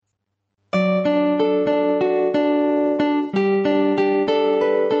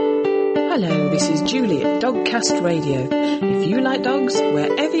Dogcast Radio. If you like dogs,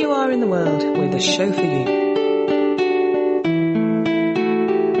 wherever you are in the world, we're the show for you.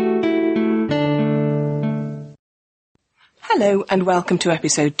 Hello and welcome to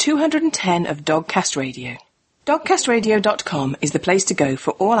episode 210 of Dogcast Radio. Dogcastradio.com is the place to go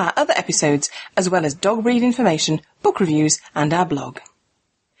for all our other episodes, as well as dog breed information, book reviews and our blog.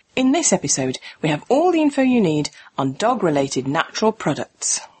 In this episode, we have all the info you need on dog-related natural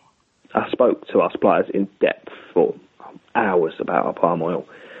products. I spoke to our suppliers in depth for hours about our palm oil,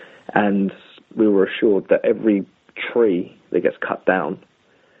 and we were assured that every tree that gets cut down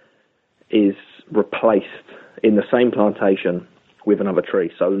is replaced in the same plantation with another tree,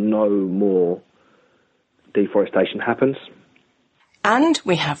 so no more deforestation happens. And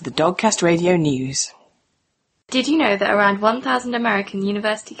we have the Dogcast Radio news. Did you know that around 1,000 American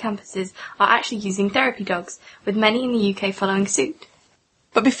university campuses are actually using therapy dogs, with many in the UK following suit?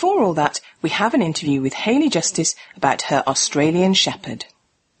 But before all that, we have an interview with Hayley Justice about her Australian Shepherd.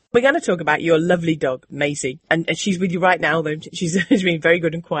 We're going to talk about your lovely dog, Maisie. And she's with you right now, though. She's been very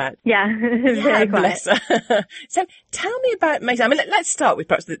good and quiet. Yeah, very quiet. Bless her. So tell me about Maisie. I mean, let's start with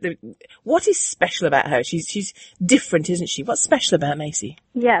perhaps what is special about her? She's different, isn't she? What's special about Maisie?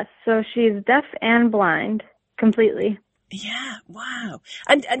 Yes, so she's deaf and blind, completely. Yeah, wow.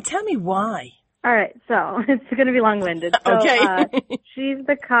 And tell me why. All right, so it's going to be long-winded. So, okay. She's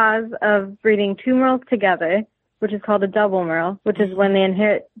the cause of breeding two merles together, which is called a double merle, which is when they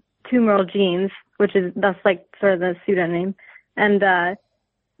inherit two merle genes, which is thus like sort of the pseudonym. And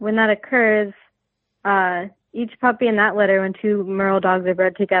when that occurs, each puppy in that litter, when two merle dogs are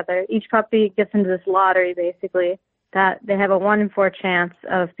bred together, each puppy gets into this lottery, basically, that they have a 1 in 4 chance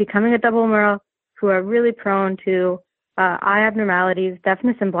of becoming a double merle who are really prone to eye abnormalities,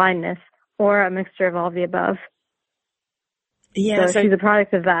 deafness, and blindness, or a mixture of all of the above. Yeah, so she's a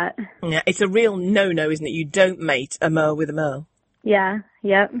product of that. Yeah, it's a real no-no, isn't it? You don't mate a merle with a merle. Yeah,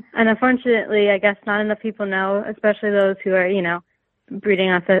 yep. And unfortunately, I guess not enough people know, especially those who are, breeding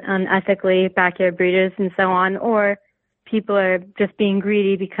unethically, backyard breeders and so on, or people are just being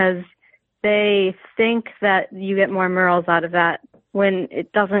greedy because they think that you get more merles out of that when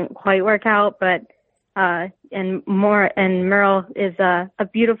it doesn't quite work out, but and merle is a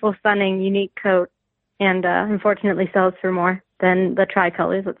beautiful, stunning, unique coat, and unfortunately sells for more than the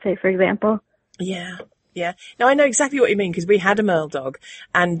tricolors, let's say, for example. Yeah. Now, I know exactly what you mean, because we had a merle dog,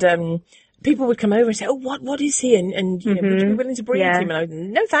 and people would come over and say, oh, what is he? And would you be willing to breed him? And I would,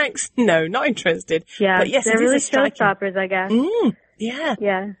 no, thanks. No, not interested. Yeah, but yes, they're really showstoppers, I guess. Yeah.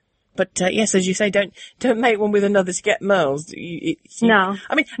 Yeah. But, yes, as you say, don't make one with another to get merles. No.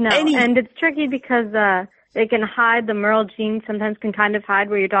 I mean, no. And it's tricky because they can hide the merle gene, sometimes can kind of hide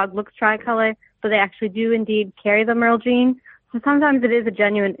where your dog looks tricolor, but they actually do indeed carry the merle gene. So sometimes it is a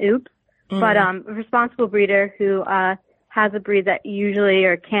genuine oops. But a responsible breeder who has a breed that usually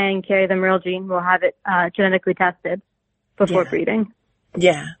or can carry the merle gene will have it genetically tested before breeding.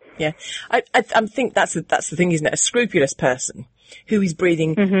 Yeah. I think that's the thing, isn't it? A scrupulous person who is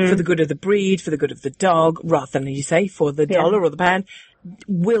breeding for the good of the breed, for the good of the dog, rather than, as you say, for the dollar or the pound,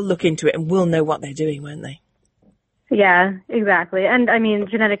 will look into it and will know what they're doing, won't they? Yeah, exactly. And, I mean,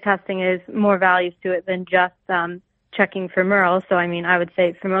 genetic testing is more values to it than just checking for merles. So, I mean, I would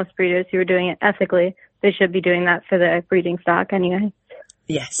say for most breeders who are doing it ethically, they should be doing that for their breeding stock anyway.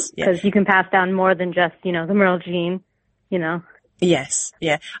 Yes. Because you can pass down more than just, the merle gene, Yes,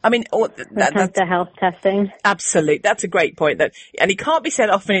 yeah. I mean, that's the health testing. Absolutely. That's a great point. And it can't be said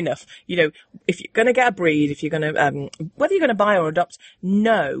often enough. If you're going to get a breed, if you're going to, whether you're going to buy or adopt,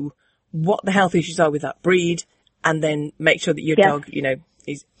 know what the health issues are with that breed, and then make sure that your dog,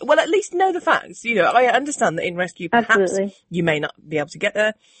 is, well, at least know the facts. I understand that in rescue, perhaps you may not be able to get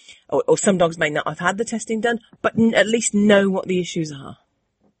there, or some dogs may not have had the testing done, but at least know what the issues are.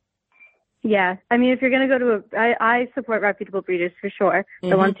 Yeah. I mean, if you're going to go to I support reputable breeders for sure.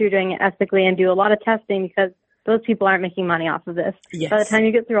 The ones who are doing it ethically and do a lot of testing, because those people aren't making money off of this. Yes. By the time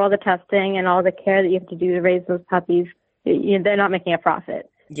you get through all the testing and all the care that you have to do to raise those puppies, they're not making a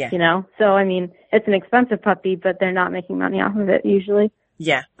profit. Yeah. So, I mean, it's an expensive puppy, but they're not making money off of it usually.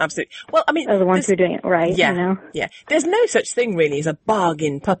 Yeah, absolutely. Well, I mean, they're the ones who are doing it right. Yeah. There's no such thing really as a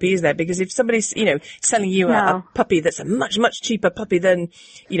bargain puppy, is there? Because if somebody's, selling you a puppy that's a much, much cheaper puppy than,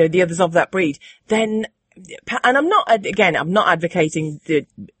 the others of that breed, then, and I'm not advocating the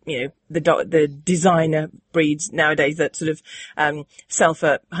designer breeds nowadays that sort of, sell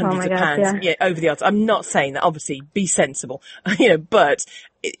for hundreds of pounds, over the odds. I'm not saying that, obviously, be sensible, but,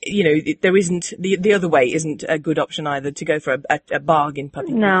 there isn't, the other way isn't a good option either, to go for a bargain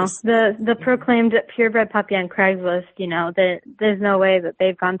puppy. No, the proclaimed purebred puppy on Craigslist, there's no way that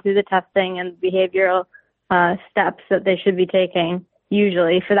they've gone through the testing and behavioral steps that they should be taking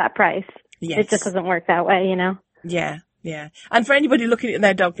usually for that price. Yes. It just doesn't work that way, you know? Yeah, yeah. And for anybody looking at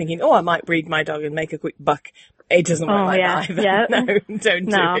their dog thinking, I might breed my dog and make a quick buck, it doesn't work like that either. Yeah. No, don't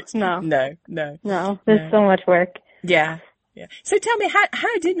do it. No, there's so much work. Yeah, yeah. So tell me,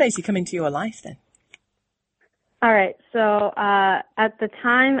 how did Macy come into your life then? All right. So at the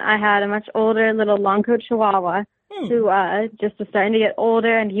time, I had a much older little long coat Chihuahua who just was starting to get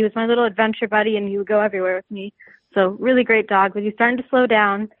older, and he was my little adventure buddy, and he would go everywhere with me. So really great dog, but he was starting to slow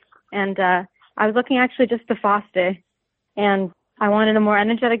down, and I was looking actually just to foster, and I wanted a more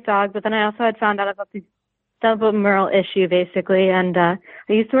energetic dog, but then I also had found out about the double merle issue, basically, and I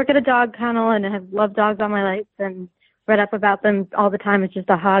used to work at a dog kennel, and I have loved dogs all my life, and read up about them all the time. It's just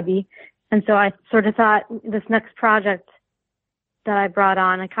a hobby. And so I sort of thought this next project that I brought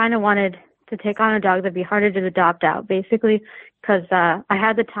on, I kind of wanted to take on a dog that'd be harder to adopt out, basically, because I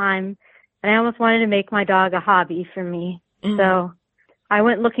had the time, and I almost wanted to make my dog a hobby for me. Mm. So I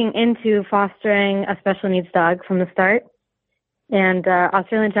went looking into fostering a special needs dog from the start. And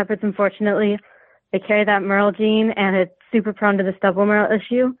Australian Shepherds, unfortunately, they carry that merle gene, and it's super prone to this double merle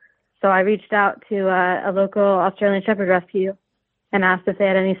issue. So I reached out to a local Australian Shepherd rescue and asked if they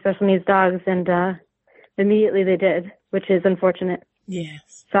had any special needs dogs, and immediately they did, which is unfortunate.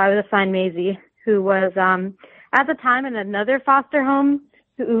 Yes. So I was assigned Maisie, who was at the time in another foster home.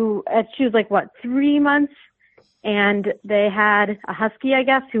 She was 3 months, and they had a husky, I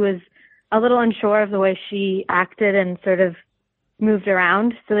guess, who was a little unsure of the way she acted and sort of moved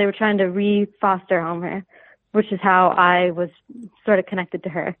around. So they were trying to re-foster home her, which is how I was sort of connected to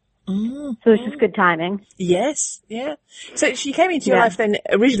her. Mm-hmm. So it's just good timing. Yes, yeah. So she came into your life then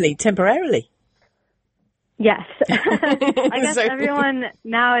originally temporarily? Yes. I guess everyone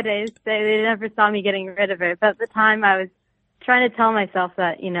nowadays, they never saw me getting rid of her. But at the time I was trying to tell myself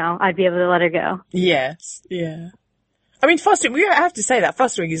that, I'd be able to let her go. Yes, yeah. I mean, fostering, we have to say that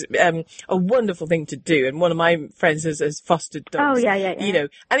fostering is a wonderful thing to do. And one of my friends has fostered dogs. Oh, yeah.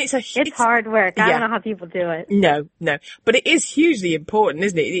 And it's hard work. I don't know how people do it. No. But it is hugely important,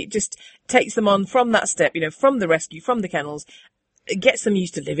 isn't it? It just takes them on from that step, from the rescue, from the kennels, it gets them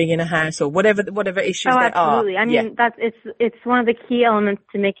used to living in a house or whatever issues there are. Oh, absolutely. I mean, it's one of the key elements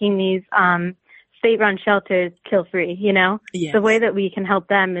to making these, state-run shelters kill-free, Yes. The way that we can help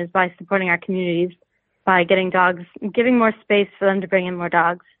them is by supporting our communities, by giving more space for them to bring in more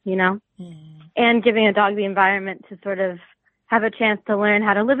dogs, and giving a dog the environment to sort of have a chance to learn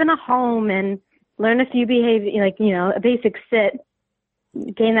how to live in a home and learn a few behavior, a basic sit,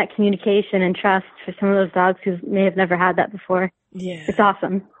 gain that communication and trust for some of those dogs who may have never had that before. Yeah. It's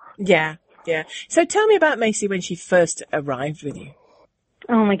awesome. Yeah. So tell me about Macy when she first arrived with you.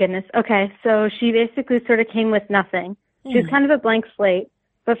 Oh my goodness. Okay. So she basically sort of came with nothing. She was kind of a blank slate,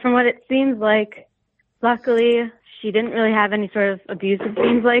 but from what it seems like, luckily, she didn't really have any sort of abusive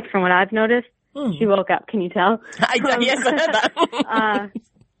genes, from what I've noticed. She woke up, can you tell? Yes, I heard that.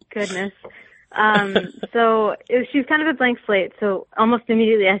 Goodness. So she was kind of a blank slate, so almost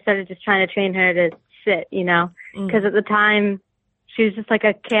immediately I started just trying to train her to sit, because at the time, she was just like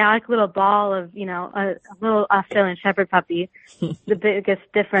a chaotic little ball of, a little Australian Shepherd puppy. The biggest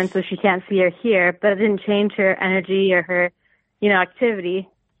difference was she can't see or hear, but it didn't change her energy or her, activity.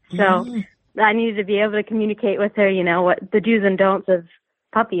 So I needed to be able to communicate with her, what the do's and don'ts of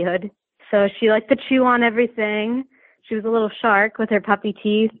puppyhood. So she liked to chew on everything. She was a little shark with her puppy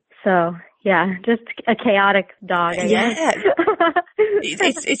teeth. So yeah, just a chaotic dog, I guess. Yeah.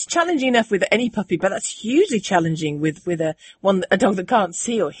 It's challenging enough with any puppy, but that's hugely challenging with a dog that can't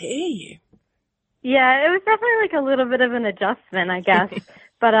see or hear you. Yeah, it was definitely a little bit of an adjustment, I guess.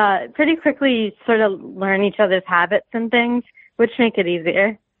 But pretty quickly you sort of learn each other's habits and things, which make it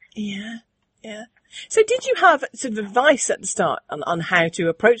easier. Yeah. So did you have sort of advice at the start on how to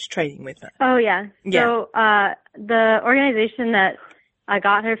approach training with her? Oh, yeah. So the organization that I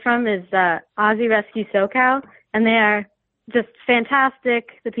got her from is Aussie Rescue SoCal, and they are just fantastic.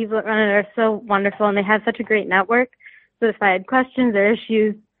 The people that run it are so wonderful, and they have such a great network. So if I had questions or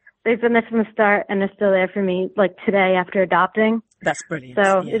issues, they've been there from the start, and they're still there for me, today after adopting. That's brilliant.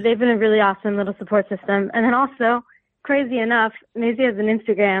 So they've been a really awesome little support system. And then also, crazy enough, Maisie has an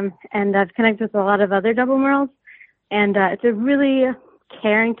Instagram, and I've connected with a lot of other double merles, and it's a really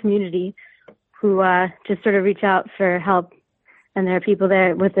caring community who just sort of reach out for help, and there are people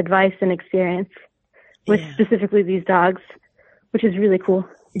there with advice and experience with specifically these dogs, which is really cool.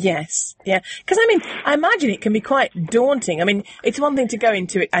 Yes, yeah. Because, I imagine it can be quite daunting. It's one thing to go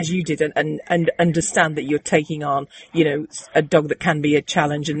into it as you did and understand that you're taking on, a dog that can be a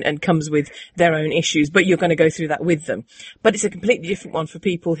challenge and comes with their own issues, but you're going to go through that with them. But it's a completely different one for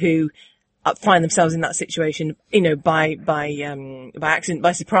people who find themselves in that situation, by accident,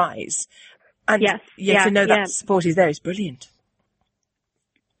 by surprise. And to know that support is there is brilliant.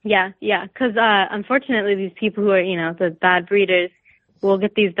 Yeah, because unfortunately these people who are, the bad breeders will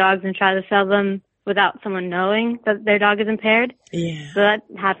get these dogs and try to sell them without someone knowing that their dog is impaired. Yeah. So that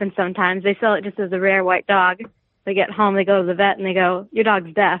happens sometimes. They sell it just as a rare white dog. They get home, they go to the vet, and they go, your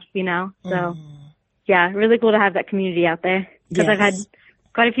dog's deaf, So, really cool to have that community out there. Because I've had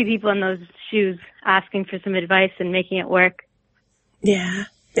quite a few people in those shoes asking for some advice and making it work. Yeah.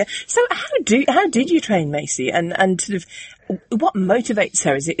 Yeah. So how did you train Macy, and sort of what motivates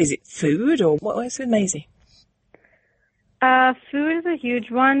her? Is it food, or what's with Maisie? Food is a huge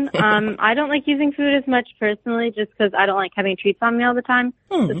one. I don't like using food as much personally, just because I don't like having treats on me all the time,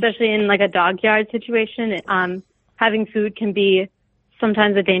 especially in like a dog yard situation. Having food can be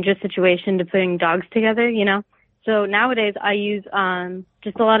sometimes a dangerous situation to putting dogs together, So nowadays I use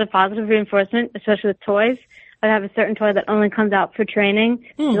just a lot of positive reinforcement, especially with toys. I have a certain toy that only comes out for training.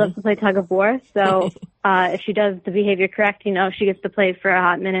 She loves to play tug of war. So if she does the behavior correct, she gets to play for a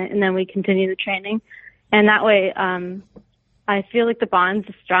hot minute, and then we continue the training. And that way, I feel like the bond's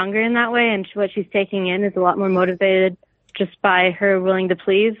stronger in that way, and what she's taking in is a lot more motivated just by her willing to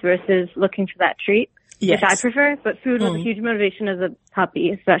please versus looking for that treat, which I prefer. But food was a huge motivation as a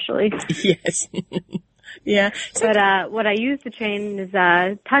puppy, especially. Yes. Yeah. So, but what I use to train is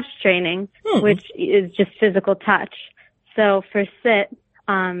touch training, which is just physical touch. So for sit,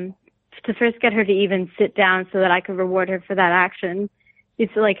 to first get her to even sit down so that I could reward her for that action,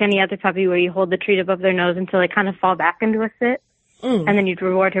 it's like any other puppy where you hold the treat above their nose until they kind of fall back into a sit, and then you'd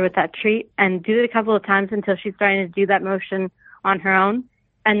reward her with that treat, and do it a couple of times until she's starting to do that motion on her own.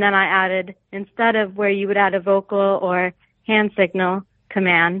 And then I added, instead of where you would add a vocal or hand signal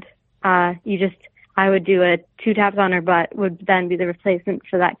command, I would do a 2 taps on her butt would then be the replacement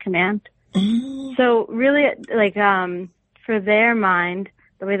for that command. So really, like, for their mind,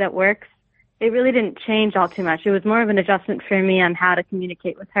 the way that works, it really didn't change all too much. It was more of an adjustment for me on how to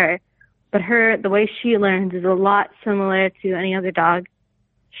communicate with her. But the way she learns is a lot similar to any other dog.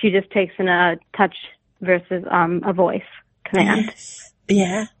 She just takes in a touch versus a voice command. Yes.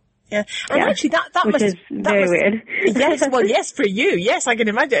 Yeah. Yeah, and actually that which is very weird. Yes, well, yes, for you, yes, I can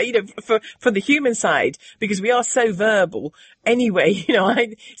imagine. For the human side, because we are so verbal. Anyway,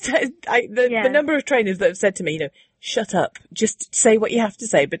 the number of trainers that have said to me, shut up, just say what you have to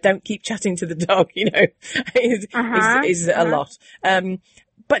say, but don't keep chatting to the dog. Is a lot.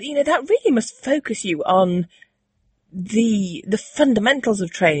 But that really must focus you on the fundamentals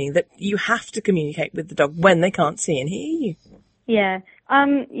of training, that you have to communicate with the dog when they can't see and hear you. Yeah.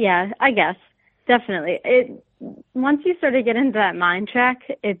 I guess. Definitely. Once you sort of get into that mind track,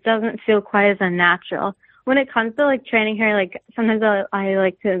 it doesn't feel quite as unnatural. When it comes to like training her, like sometimes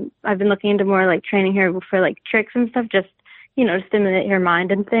I've been looking into more like training her for like tricks and stuff, just, to stimulate her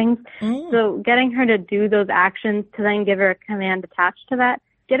mind and things. So getting her to do those actions to then give her a command attached to that,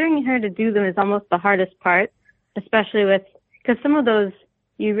 getting her to do them is almost the hardest part, especially because some of those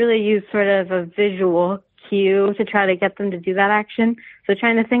you really use sort of a visual cue to try to get them to do that action. So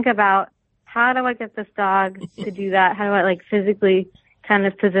trying to think about, how do I get this dog to do that? How do I like physically kind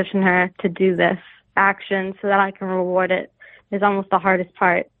of position her to do this action so that I can reward it is almost the hardest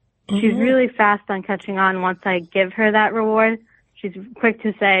part. She's really fast on catching on once I give her that reward. She's quick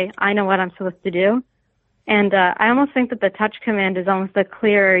to say, I know what I'm supposed to do. And I almost think that the touch command is almost a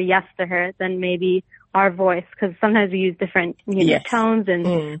clearer yes to her than maybe our voice, because sometimes we use different tones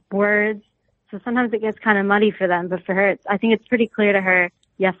and words. So sometimes it gets kind of muddy for them, but for her, I think it's pretty clear to her,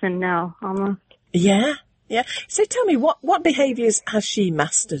 yes and no, almost. Yeah. So tell me, what behaviors has she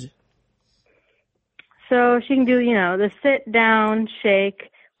mastered? So she can do, the sit, down,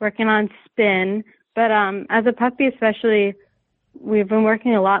 shake, working on spin. But as a puppy especially, we've been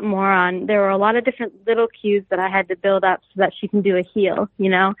working a lot more on, there were a lot of different little cues that I had to build up so that she can do a heel,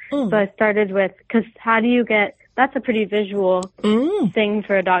 So I started with, because how do you get, that's a pretty visual thing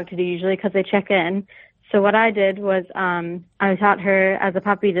for a dog to do usually because they check in. So what I did was I taught her as a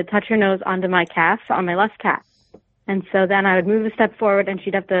puppy to touch her nose onto my calf, on my left calf. And so then I would move a step forward and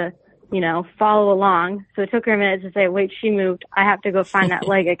she'd have to, follow along. So it took her a minute to say, wait, she moved. I have to go find that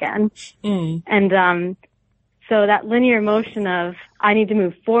leg again. And so that linear motion of I need to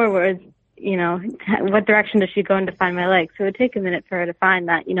move forward, what direction does she go in to find my leg? So it would take a minute for her to find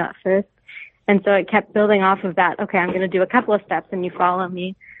that, at first. And so it kept building off of that. Okay, I'm going to do a couple of steps and you follow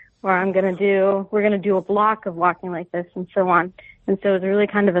me. Or we're going to do a block of walking like this and so on. And so it was really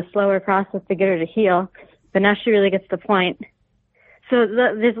kind of a slower process to get her to heel. But now she really gets the point. So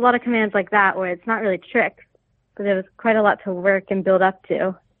there's a lot of commands like that where it's not really tricks, but there was quite a lot to work and build up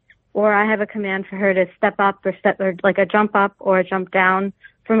to. or I have a command for her to step up or like a jump up or a jump down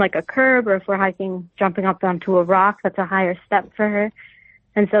from like a curb, or if we're hiking, jumping up onto a rock, that's a higher step for her.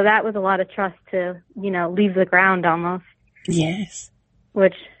 And so that was a lot of trust to, leave the ground almost. Yes.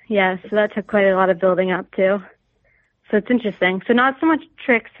 Which, yeah, so that took quite a lot of building up too. So it's interesting. So not so much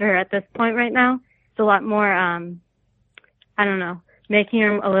tricks for her at this point right now. It's a lot more, making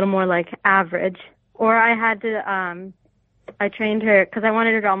her a little more like average. Or I had to, I trained her because I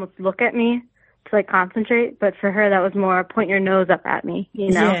wanted her to almost look at me to like concentrate. But for her, that was more point your nose up at me,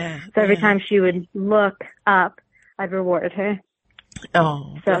 Yeah, so every time she would look up, I'd reward her.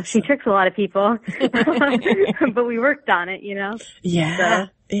 Oh, so she tricks a lot of people, but we worked on it, Yeah, so,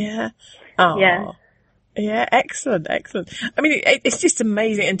 yeah. Oh, yeah. Yeah, excellent. I mean, it's just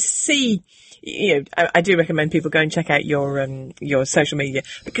amazing, and to see, I do recommend people go and check out your social media,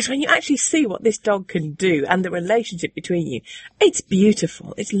 because when you actually see what this dog can do and the relationship between you, it's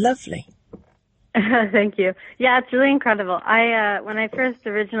beautiful. It's lovely. Thank you. Yeah, it's really incredible. When I first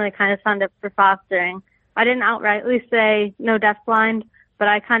originally kind of signed up for fostering, I didn't outrightly say no deafblind, but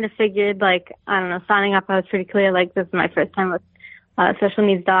I kind of figured, like, I don't know, signing up, I was pretty clear, like, this is my first time with a special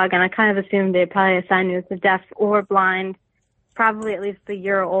needs dog, and I kind of assumed they'd probably assign me as a deaf or blind, probably at least a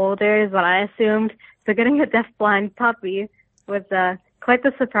year older is what I assumed. So getting a deaf-blind puppy was quite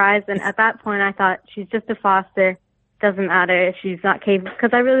the surprise, and at that point I thought, she's just a foster, doesn't matter if she's not capable, because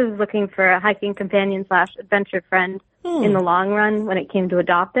I really was looking for a hiking companion / adventure friend in the long run when it came to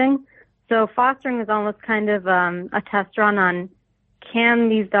adopting. So fostering was almost kind of a test run on, can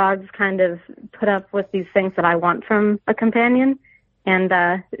these dogs kind of put up with these things that I want from a companion? And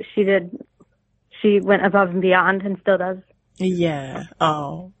she did. She went above and beyond and still does. Yeah.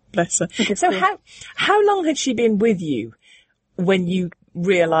 Oh, bless her. So how long had she been with you when you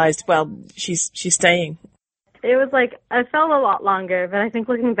realised, well, she's staying? It was like, I felt a lot longer, but I think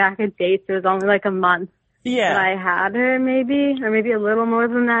looking back at dates, it was only like a month that I had her, maybe, or maybe a little more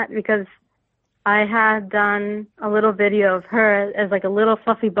than that, because I had done a little video of her as like a little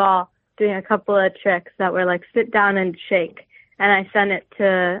fluffy ball doing a couple of tricks that were like sit down and shake. And I sent it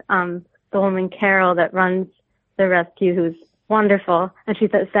to the woman, Carol, that runs the rescue, who's wonderful. And she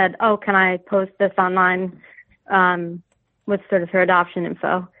said, oh, can I post this online with sort of her adoption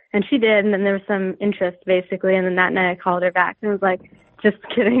info? And she did, and then there was some interest, basically. And then that night I called her back and was like, just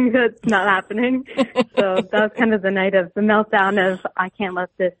kidding, that's not happening. So that was kind of the night of the meltdown of, I can't let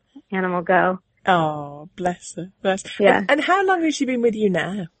this animal go. Oh, bless her. Yeah. And how long has she been with you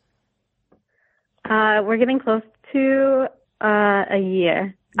now? We're getting close to a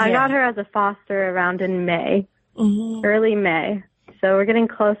year. Yeah. I got her as a foster around in May, early May. So we're getting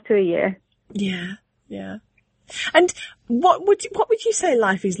close to a year. Yeah, yeah. And what would you say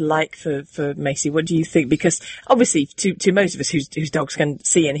life is like for Macy? What do you think? Because obviously, to most of us whose dogs can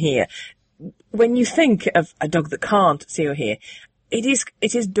see and hear, when you think of a dog that can't see or hear, it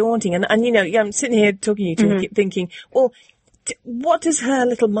is daunting. And I'm sitting here talking to you, thinking, well, what does her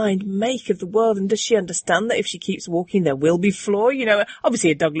little mind make of the world? And does she understand that if she keeps walking, there will be flaw?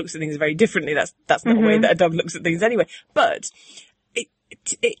 Obviously a dog looks at things very differently. That's not the way that a dog looks at things anyway. But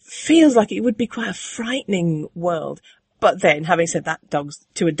it feels like it would be quite a frightening world. But then, having said that, dogs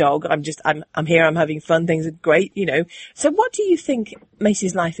to a dog, I'm here, I'm having fun, things are great, So what do you think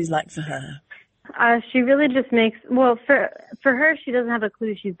Macy's life is like for her? She really just makes, well, for her, she doesn't have a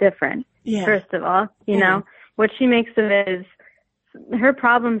clue she's different, first of all, you know. What she makes of it is her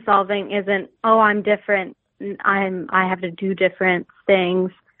problem solving isn't, oh, I'm different, I have to do different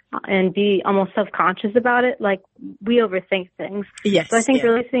things and be almost self-conscious about it. Like, we overthink things. Yes. So I think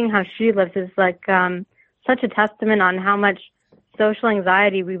really seeing how she lives is like such a testament on how much social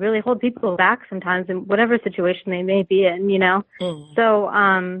anxiety we really hold people back sometimes in whatever situation they may be in,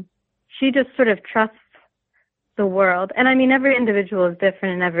 So she just sort of trusts the world. And I mean, every individual is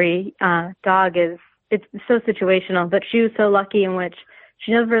different and every dog it's so situational, but she was so lucky in which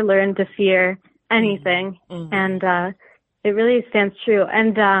she never learned to fear anything. And it really stands true.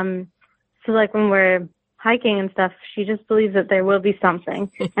 And so like when we're hiking and stuff, she just believes that there will be something.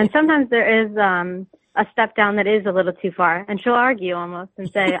 And sometimes there is a step down that is a little too far. And she'll argue almost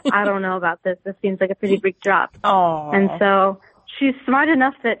and say, I don't know about this. This seems like a pretty big drop. Aww. And so she's smart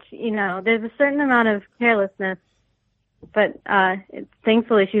enough that, there's a certain amount of carelessness, but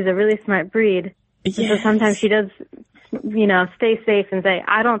thankfully she's a really smart breed. Yes. And so sometimes she does, stay safe and say,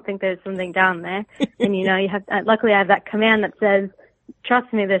 I don't think there's something down there. And, you have, luckily I have that command that says,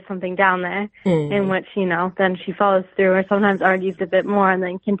 trust me, there's something down there, in which, then she follows through or sometimes argues a bit more and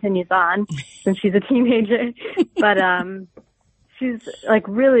then continues on since she's a teenager. But she's like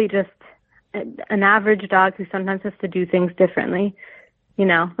really just an average dog who sometimes has to do things differently. You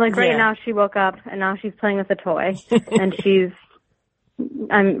know, like right Yeah. now she woke up and now she's playing with a toy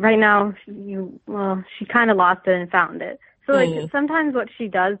and right now she kind of lost it and found it. So like sometimes what she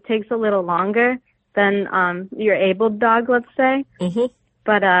does takes a little longer than your abled dog, let's say. Mm-hmm.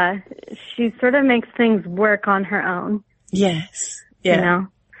 But she sort of makes things work on her own. Yes. Yeah. You know?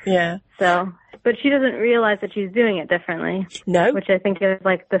 Yeah. So, but she doesn't realize that she's doing it differently. No. Which I think is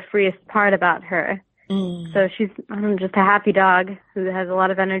like the freest part about her. So she's just a happy dog who has a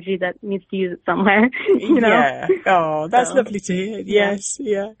lot of energy that needs to use it somewhere. You know? Yeah. Oh, that's lovely to hear. Yes.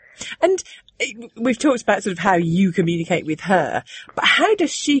 Yeah. And we've talked about sort of how you communicate with her, but how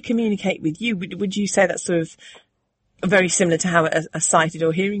does she communicate with you? Would you say that's sort of very similar to how a sighted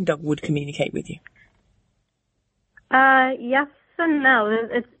or hearing dog would communicate with you? Yes and no.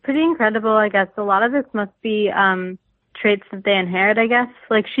 It's pretty incredible, I guess. A lot of this must be traits that they inherit, I guess.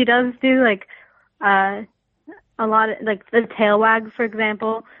 Like she does do like a lot of, like the tail wag, for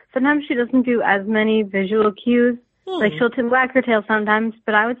example. Sometimes she doesn't do as many visual cues. Like she'll wag her tail sometimes,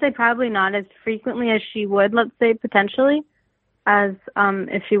 but I would say probably not as frequently as she would, let's say, potentially, as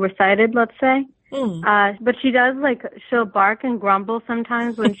if she were sighted, let's say. But she does, like, she'll bark and grumble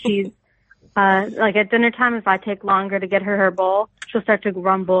sometimes when she's, like at dinner time, if I take longer to get her bowl, she'll start to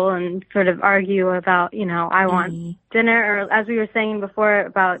grumble and sort of argue about, you know, I want dinner, or as we were saying before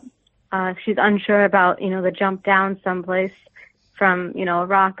about if she's unsure about, you know, the jump down someplace from, you know, a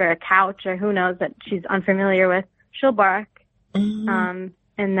rock or a couch or who knows that she's unfamiliar with, she'll bark. And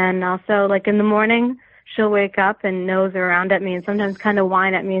then also, like, in the morning, she'll wake up and nose around at me and sometimes kind of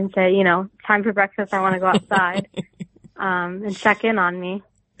whine at me and say, you know, time for breakfast, I want to go outside, and check in on me.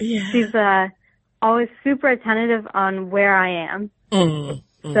 Yeah. She's always super attentive on where I am.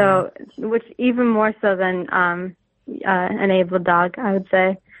 So, which even more so than an able dog, I would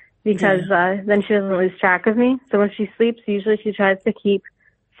say, because then she doesn't lose track of me. So when she sleeps, usually she tries to keep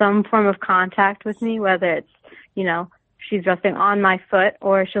some form of contact with me, whether it's, you know, she's resting on my foot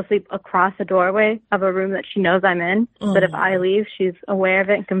or she'll sleep across a doorway of a room that she knows I'm in. But if I leave, she's aware of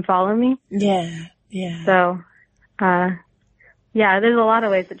it and can follow me. Yeah, yeah. So, yeah, there's a lot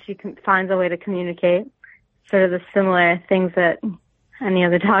of ways that she finds a way to communicate, sort of the similar things that any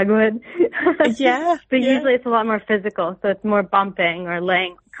other dog would. Yeah. But usually it's a lot more physical, so it's more bumping or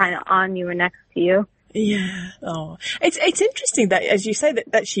laying kind of on you or next to you. Yeah. Oh, it's interesting that, as you say,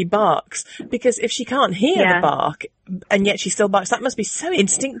 that she barks, because if she can't hear the bark and yet she still barks, that must be so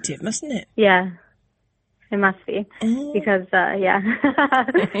instinctive, mustn't it? Yeah. It must be, because, yeah.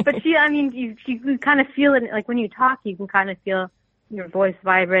 But I mean, you kind of feel it, like when you talk, you can kind of feel your voice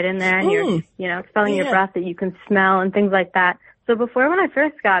vibrate in there and you're, you know, expelling your breath that you can smell and things like that. So before, when I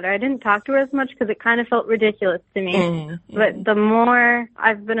first got her, I didn't talk to her as much because it kind of felt ridiculous to me. But the more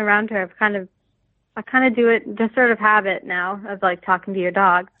I've been around her, I kind of do it just sort of habit now of like talking to your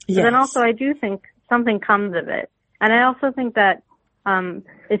dog. Yes. But then also I do think something comes of it. And I also think that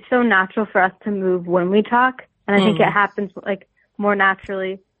it's so natural for us to move when we talk. And I think it happens like more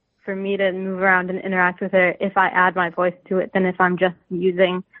naturally for me to move around and interact with her if I add my voice to it than if I'm just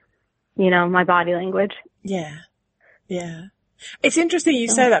using, you know, my body language. Yeah. Yeah. It's interesting you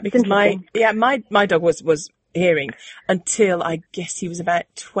say that, because my dog was hearing until I guess he was about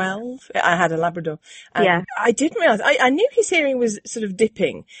 12. I had a Labrador. And I didn't realise. I knew his hearing was sort of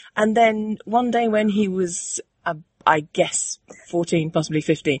dipping. And then one day when he was, I guess, 14, possibly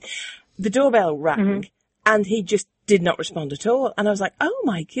 15, the doorbell rang and he just did not respond at all. And I was like, oh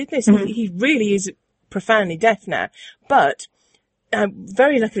my goodness, he really is profoundly deaf now. But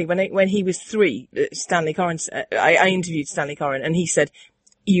very luckily, when he was 3, Stanley Corrin, I interviewed Stanley Corrin, and he said,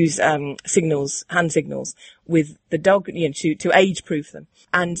 use signals, hand signals, with the dog, you know, to age-proof them.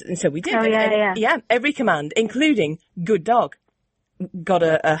 And so we did. Every command, including good dog, got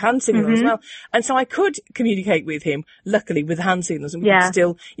a hand signal as well. And so I could communicate with him, luckily, with hand signals, and we could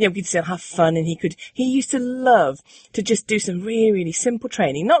still, you know, we could still have fun. And he used to love to just do some really, really simple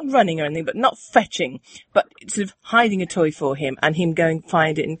training, not running or anything, but not fetching, but sort of hiding a toy for him and him going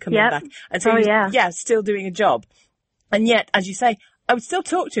find it and coming back. And so he was, still doing a job. And yet, as you say, I would still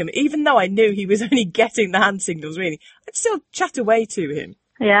talk to him, even though I knew he was only getting the hand signals, really. I'd still chat away to him.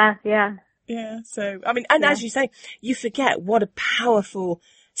 Yeah, yeah. Yeah, so, I mean, and as you say, you forget what a powerful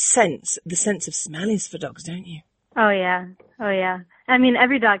sense the sense of smell is for dogs, don't you? Oh, yeah. Oh, yeah. I mean,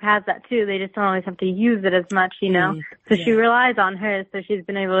 every dog has that, too. They just don't always have to use it as much, you know? So she relies on hers, so she's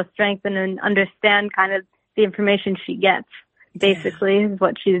been able to strengthen and understand kind of the information she gets, basically, is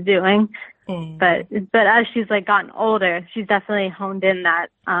what she's doing. But as she's, like, gotten older, she's definitely honed in that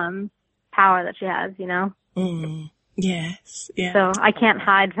power that she has, you know? Yes, yeah. So I can't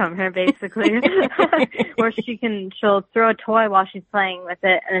hide from her, basically. Or she'll throw a toy while she's playing with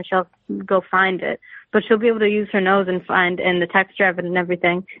it, and then she'll go find it. But she'll be able to use her nose and find the texture of it and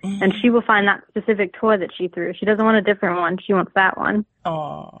everything. And she will find that specific toy that she threw. She doesn't want a different one. She wants that one.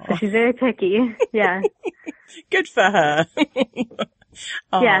 Oh. So she's very picky. Yeah. Good for her.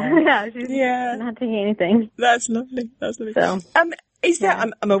 Yeah. She's not taking anything. That's lovely. That's lovely. So, is there,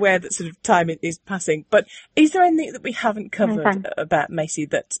 I'm aware that sort of time is passing, but is there anything that we haven't covered about Macy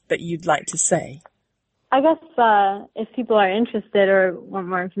that you'd like to say? I guess if people are interested or want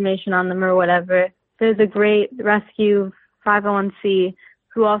more information on them or whatever, there's a great rescue 501c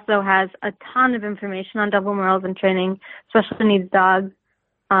who also has a ton of information on double Merles and training special needs dogs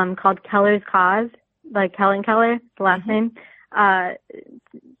called Keller's Cause, like Helen Keller, the last name.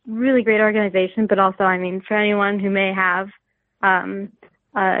 Really great organization, but also, I mean, for anyone who may have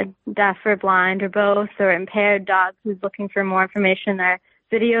deaf or blind or both or impaired dog who's looking for more information, there are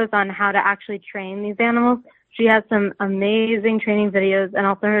videos on how to actually train these animals. She has some amazing training videos, and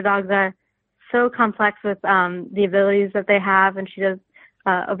also her dogs are so complex with the abilities that they have, and she does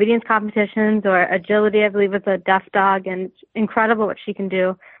obedience competitions or agility, I believe, with a deaf dog, and it's incredible what she can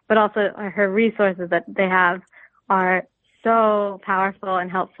do. But also her resources that they have are so powerful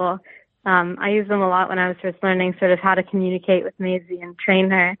and helpful. I use them a lot when I was first learning sort of how to communicate with Maisie and train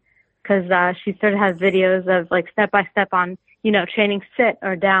her, because she sort of has videos of like step-by-step on, training sit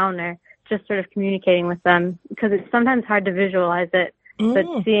or down or just sort of communicating with them, because it's sometimes hard to visualize it. But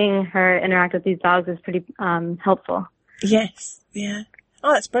seeing her interact with these dogs is pretty helpful. Yes, yeah.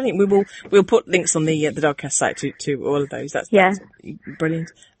 Oh, that's brilliant. We'll put links on the Dogcast site to all of those. That's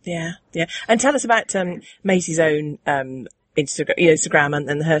brilliant. Yeah, yeah. And tell us about Macy's own Instagram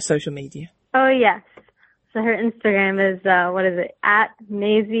and her social media. Oh yes. So her Instagram is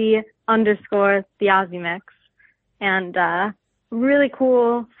 @Maisie_the and really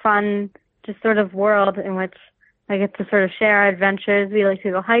cool, fun, just sort of world in which I get to sort of share our adventures. We like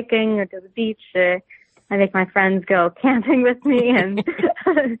to go hiking or to the beach, or I make my friends go camping with me and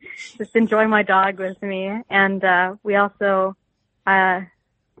just enjoy my dog with me. And we also try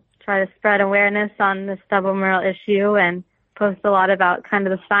to spread awareness on this double Merle issue and post a lot about kind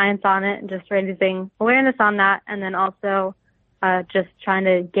of the science on it and just raising awareness on that. And then also just trying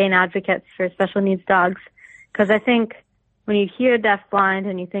to gain advocates for special needs dogs. Because I think when you hear deaf-blind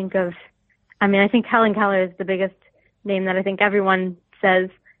and you think of, I think Helen Keller is the biggest name that I think everyone says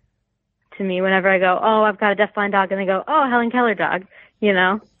to me whenever I go, oh, I've got a deaf-blind dog, and they go, oh, Helen Keller dog,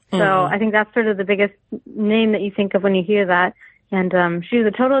 So I think that's sort of the biggest name that you think of when you hear that. And she was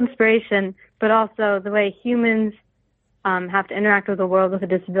a total inspiration, but also the way humans have to interact with the world with a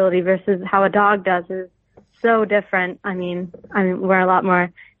disability versus how a dog does is so different. I mean, we're a lot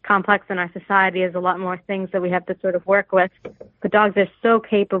more complex in our society. There's a lot more things that we have to sort of work with. But dogs are so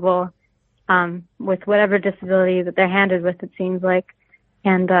capable with whatever disability that they're handed with, it seems like.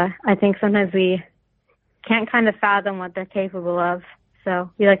 And I think sometimes we can't kind of fathom what they're capable of.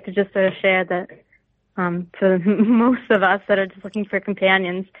 So we like to just sort of share that for most of us that are just looking for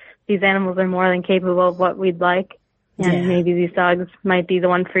companions, these animals are more than capable of what we'd like. And maybe these dogs might be the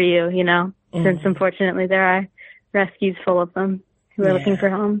one for you, since unfortunately there are rescues full of them who are looking for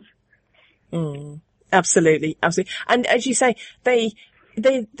homes. Absolutely, absolutely. And as you say, they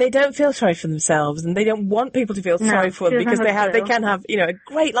don't feel sorry for themselves, and they don't want people to feel sorry for them because they can have a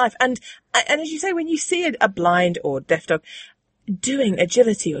great life. And as you say, when you see a blind or deaf dog doing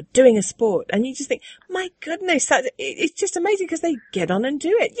agility or doing a sport, and you just think, my goodness, it's just amazing because they get on and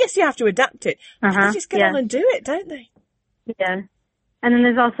do it. Yes, you have to adapt it, but they just get on and do it, don't they? Yeah. And then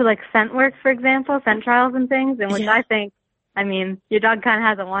there's also like scent work, for example, scent trials and things, in which I think, your dog kind of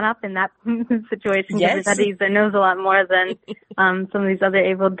has a one-up in that situation because it knows a lot more than some of these other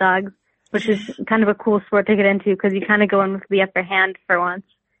abled dogs, which is kind of a cool sport to get into because you kind of go in with the upper hand for once,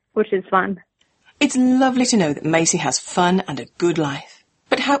 which is fun. It's lovely to know that Macy has fun and a good life.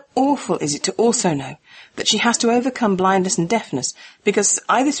 But how awful is it to also know that she has to overcome blindness and deafness because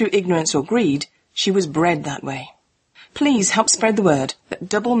either through ignorance or greed, she was bred that way. Please help spread the word that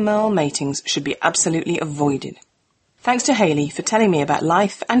double Merle matings should be absolutely avoided. Thanks to Hayley for telling me about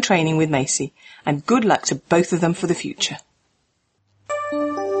life and training with Macy, and good luck to both of them for the future.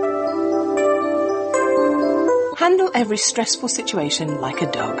 Handle every stressful situation like a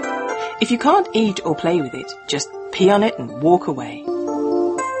dog. If you can't eat or play with it, just pee on it and walk away.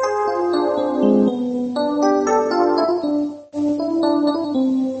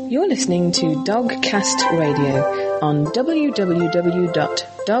 You're listening to Dogcast Radio on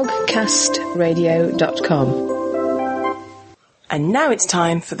www.dogcastradio.com. And now it's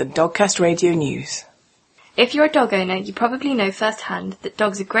time for the Dogcast Radio News. If you're a dog owner, you probably know firsthand that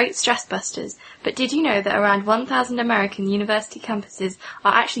dogs are great stress busters, but did you know that around 1,000 American university campuses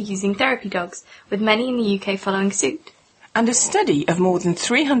are actually using therapy dogs, with many in the UK following suit? And a study of more than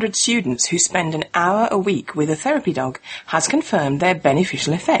 300 students who spend an hour a week with a therapy dog has confirmed their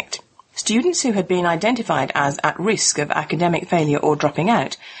beneficial effect. Students who had been identified as at risk of academic failure or dropping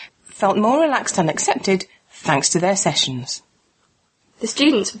out felt more relaxed and accepted thanks to their sessions. The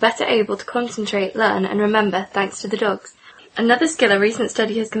students were better able to concentrate, learn and remember thanks to the dogs. Another skill a recent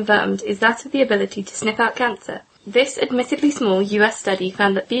study has confirmed is that of the ability to sniff out cancer. This admittedly small US study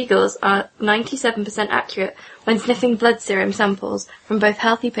found that beagles are 97% accurate when sniffing blood serum samples from both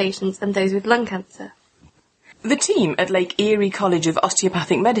healthy patients and those with lung cancer. The team at Lake Erie College of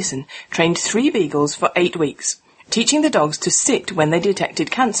Osteopathic Medicine trained 3 beagles for 8 weeks, teaching the dogs to sit when they detected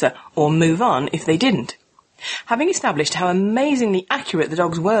cancer or move on if they didn't. Having established how amazingly accurate the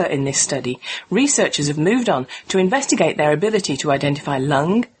dogs were in this study, researchers have moved on to investigate their ability to identify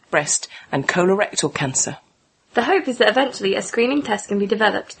lung, breast and colorectal cancer. The hope is that eventually a screening test can be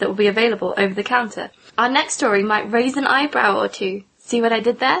developed that will be available over the counter. Our next story might raise an eyebrow or two. See what I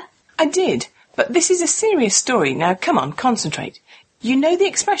did there? I did, but this is a serious story. Now come on, concentrate. You know the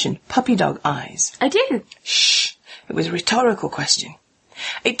expression puppy dog eyes? I do. Shh, it was a rhetorical question.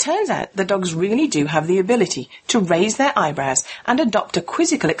 It turns out that dogs really do have the ability to raise their eyebrows and adopt a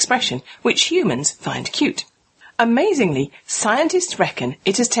quizzical expression which humans find cute. Amazingly, scientists reckon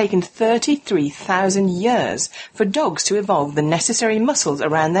it has taken 33,000 years for dogs to evolve the necessary muscles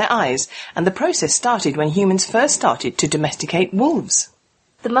around their eyes, and the process started when humans first started to domesticate wolves.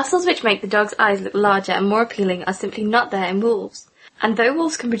 The muscles which make the dog's eyes look larger and more appealing are simply not there in wolves. And though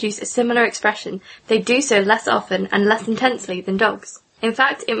wolves can produce a similar expression, they do so less often and less intensely than dogs. In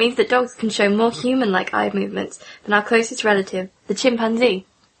fact, it means that dogs can show more human-like eye movements than our closest relative, the chimpanzee.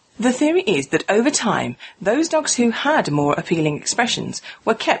 The theory is that over time, those dogs who had more appealing expressions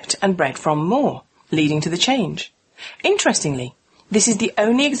were kept and bred from more, leading to the change. Interestingly, this is the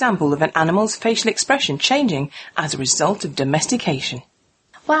only example of an animal's facial expression changing as a result of domestication.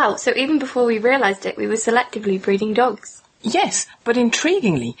 Wow, so even before we realised it, we were selectively breeding dogs. Yes, but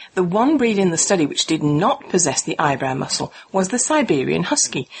intriguingly, the one breed in the study which did not possess the eyebrow muscle was the Siberian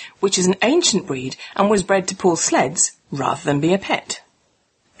Husky, which is an ancient breed and was bred to pull sleds rather than be a pet.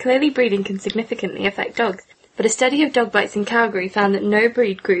 Clearly breeding can significantly affect dogs, but a study of dog bites in Calgary found that no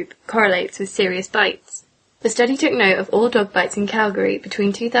breed group correlates with serious bites. The study took note of all dog bites in Calgary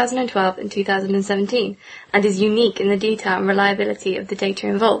between 2012 and 2017 and is unique in the detail and reliability of the data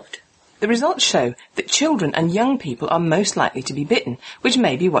involved. The results show that children and young people are most likely to be bitten, which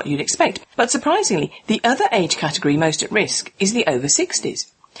may be what you'd expect. But surprisingly, the other age category most at risk is the over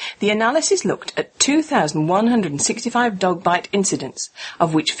 60s. The analysis looked at 2,165 dog bite incidents,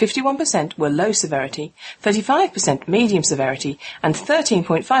 of which 51% were low severity, 35% medium severity, and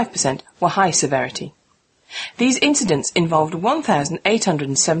 13.5% were high severity. These incidents involved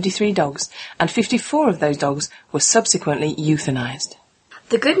 1,873 dogs, and 54 of those dogs were subsequently euthanized.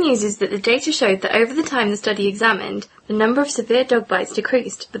 The good news is that the data showed that over the time the study examined, the number of severe dog bites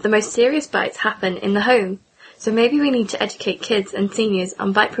decreased, but the most serious bites happen in the home. So maybe we need to educate kids and seniors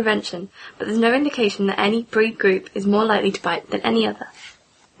on bite prevention, but there's no indication that any breed group is more likely to bite than any other.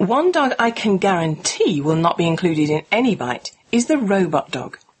 One dog I can guarantee will not be included in any bite is the robot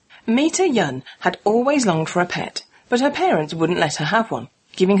dog. Mita Yun had always longed for a pet, but her parents wouldn't let her have one,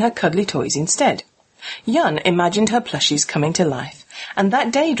 giving her cuddly toys instead. Yun imagined her plushies coming to life, and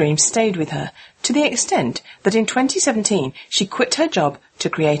that daydream stayed with her, to the extent that in 2017 she quit her job to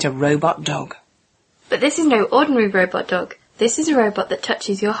create a robot dog. But this is no ordinary robot dog. This is a robot that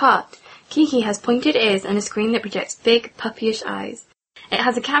touches your heart. Kiki has pointed ears and a screen that projects big, puppyish eyes. It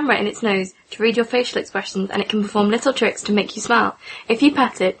has a camera in its nose to read your facial expressions, and it can perform little tricks to make you smile. If you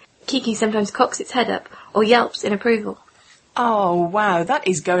pat it, Kiki sometimes cocks its head up or yelps in approval. Oh, wow, that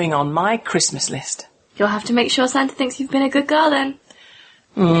is going on my Christmas list. You'll have to make sure Santa thinks you've been a good girl then.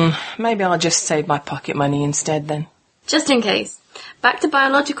 Maybe I'll just save my pocket money instead then. Just in case. Back to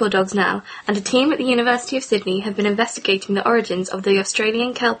biological dogs now, and a team at the University of Sydney have been investigating the origins of the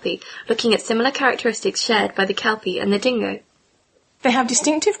Australian Kelpie, looking at similar characteristics shared by the Kelpie and the dingo. They have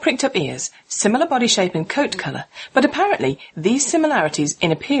distinctive pricked-up ears, similar body shape and coat colour, but apparently these similarities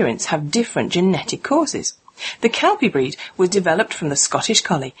in appearance have different genetic causes. The Kelpie breed was developed from the Scottish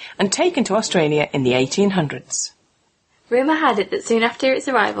Collie and taken to Australia in the 1800s. Rumour had it that soon after its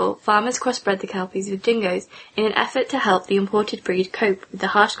arrival, farmers crossbred the Kelpies with dingoes in an effort to help the imported breed cope with the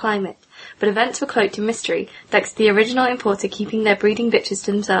harsh climate, but events were cloaked in mystery, thanks to the original importer keeping their breeding bitches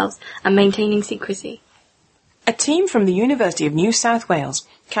to themselves and maintaining secrecy. A team from the University of New South Wales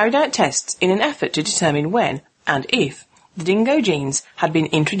carried out tests in an effort to determine when, and if, the dingo genes had been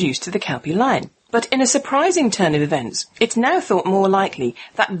introduced to the Kelpie line. But in a surprising turn of events, it's now thought more likely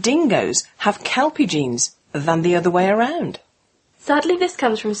that dingoes have Kelpie genes than the other way around. Sadly, this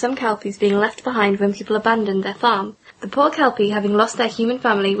comes from some Kelpies being left behind when people abandoned their farm. The poor Kelpie, having lost their human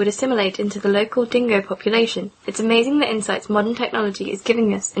family, would assimilate into the local dingo population. It's amazing the insights modern technology is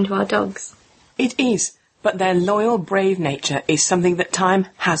giving us into our dogs. It is, but their loyal, brave nature is something that time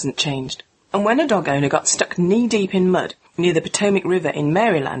hasn't changed. And when a dog owner got stuck knee-deep in mud near the Potomac River in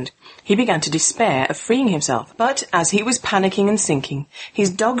Maryland, he began to despair of freeing himself. But as he was panicking and sinking, his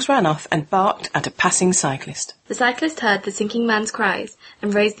dogs ran off and barked at a passing cyclist. The cyclist heard the sinking man's cries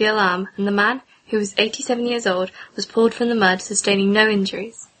and raised the alarm, and the man, who was 87 years old, was pulled from the mud, sustaining no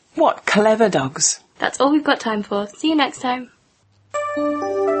injuries. What clever dogs. That's all we've got time for. See you next time.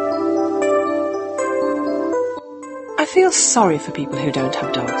 I feel sorry for people who don't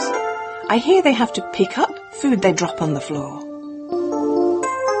have dogs. I hear they have to pick up food they drop on the floor.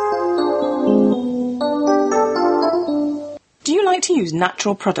 Do you like to use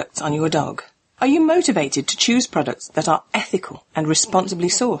natural products on your dog? Are you motivated to choose products that are ethical and responsibly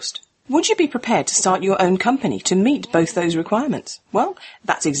sourced? Would you be prepared to start your own company to meet both those requirements? Well,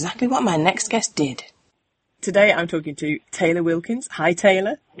 that's exactly what my next guest did. Today I'm talking to Taylor Wilkins. Hi,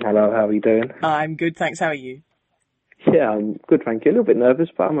 Taylor. Hello, how are you doing? I'm good, thanks. How are you? Yeah, I'm good, thank you. A little bit nervous,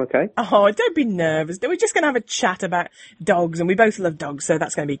 but I'm okay. Oh, don't be nervous. We're just going to have a chat about dogs, and we both love dogs, so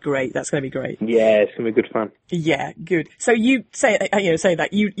that's going to be great. That's going to be great. Yeah, it's going to be good fun. Yeah, good. So you say that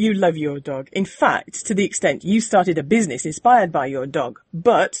you love your dog. In fact, to the extent you started a business inspired by your dog.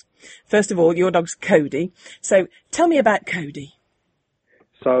 But first of all, your dog's Cody. So tell me about Cody.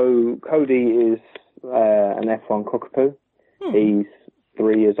 So Cody is an F1 cockapoo. He's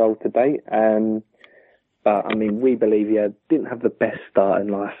 3 years old to date. But, I mean, we believe he didn't have the best start in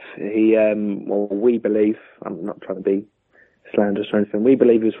life. We believe, I'm not trying to be slanderous or anything, we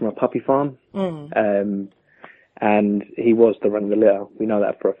believe he was from a puppy farm. And he was the run of the litter. We know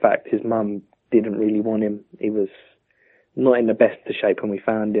that for a fact. His mum didn't really want him. He was not in the best of shape when we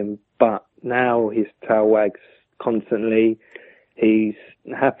found him. But now his tail wags constantly. He's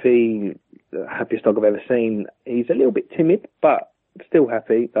happy, the happiest dog I've ever seen. He's a little bit timid, but still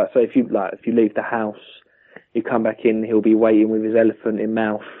happy. So if you leave the house, you come back in, he'll be waiting with his elephant in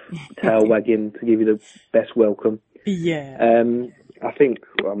mouth, tail wagging to give you the best welcome. Yeah.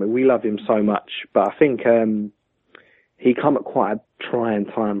 We love him so much, but I think he come at quite a trying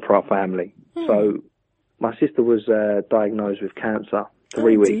time for our family. So my sister was diagnosed with cancer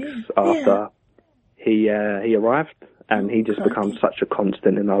 3 weeks after he arrived, and he just becomes such a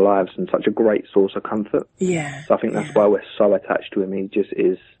constant in our lives and such a great source of comfort. Yeah. So I think that's why we're so attached to him. He just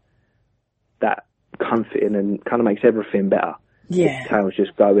is that comforting and kind of makes everything better. Yeah. His tail's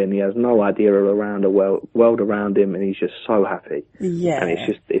just going. He has no idea around the world around him, and he's just so happy. Yeah. And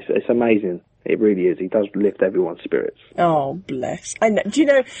it's amazing. It really is. He does lift everyone's spirits. Oh, bless. I know. Do you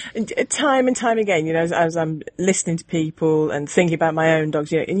know, time and time again, as I'm listening to people and thinking about my own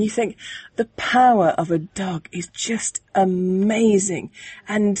dogs, and you think the power of a dog is just amazing.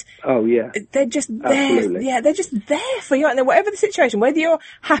 And oh, yeah. They're just there. Absolutely. Yeah, they're just there for you. And whatever the situation, whether you're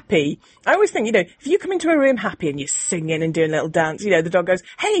happy, I always think, if you come into a room happy and you're singing and doing a little dance, the dog goes,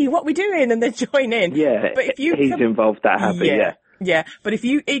 hey, what we doing? And they join in. Yeah. But if you he's involved that happy, yeah. Yeah, but if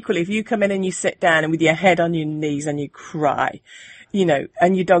you come in and you sit down and with your head on your knees and you cry,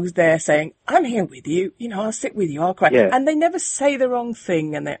 and your dog's there saying, I'm here with you, I'll sit with you, I'll cry. Yeah. And they never say the wrong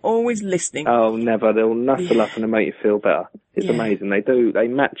thing and they're always listening. Oh, never. They'll nuzzle up and make you feel better. It's amazing. They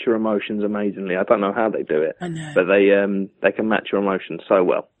match your emotions amazingly. I don't know how they do it. I know. But they can match your emotions so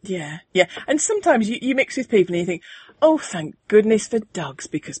well. Yeah, yeah. And sometimes you mix with people and you think, oh, thank goodness for dogs,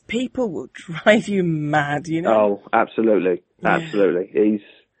 because people will drive you mad, Oh, absolutely. Yeah. Absolutely.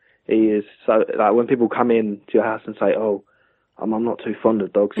 He is so, like, when people come in to your house and say, oh, I'm not too fond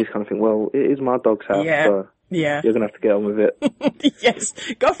of dogs, you kind of think, well, it is my dog's house, so yeah. You're going to have to get on with it. Yes.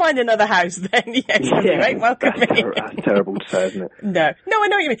 Go find another house then. Yes. You ain't welcome me. That's terrible to say, isn't it? No, I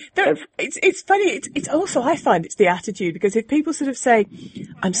know what you mean. It's funny. It's also, I find it's the attitude, because if people sort of say,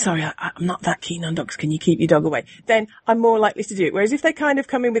 I'm sorry, I'm not that keen on dogs, can you keep your dog away? Then I'm more likely to do it. Whereas if they kind of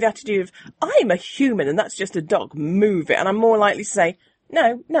come in with the attitude of, I'm a human and that's just a dog, move it. And I'm more likely to say,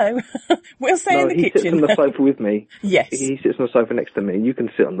 no, we'll stay in the kitchen. He sits on the sofa with me. Yes. He sits on the sofa next to me. You can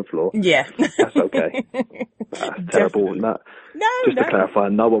sit on the floor. Yeah. That's okay. That's terrible. To clarify,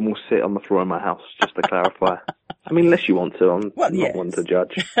 no one will sit on the floor in my house, just to clarify. I mean, unless you want to. I'm not one to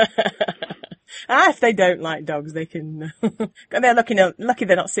judge. If they don't like dogs, they can... They're lucky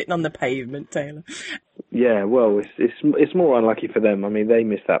they're not sitting on the pavement, Taylor. Yeah, well, it's more unlucky for them. I mean, they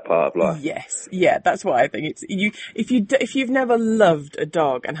miss that part of life. Yes, yeah, that's why I think it's you. If you've never loved a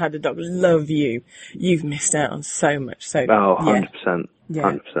dog and had a dog love you, you've missed out on so much. So, Oh, yeah, 100%. Yeah.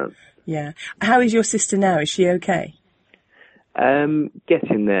 100%. yeah. How is your sister now? Is she okay?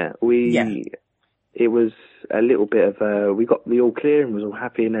 Getting there. It was a little bit of we got the all clear and was all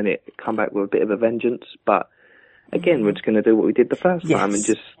happy, and then it come back with a bit of a vengeance. But again, we're just going to do what we did the first time and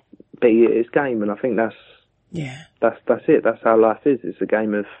just be at his game. And I think that's it. That's how life is. It's a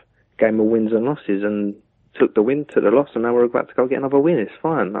game of wins and losses. And took the win, took the loss, and now we're about to go get another win. It's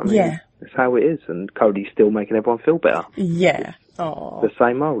fine. I mean, it's how it is. And Cody's still making everyone feel better. Yeah. Oh. The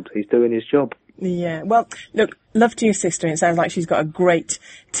same old. He's doing his job. Yeah. Well, look, love to your sister. It sounds like she's got a great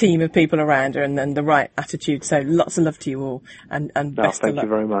team of people around her and the right attitude. So lots of love to you all and best of luck. Thank you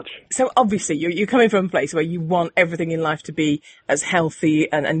very much. So obviously you're coming from a place where you want everything in life to be as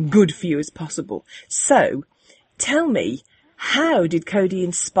healthy and good for you as possible. So tell me, how did Cody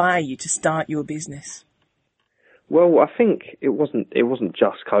inspire you to start your business? Well, I think it wasn't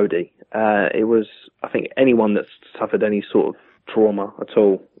just Cody. It was, I think, anyone that's suffered any sort of trauma at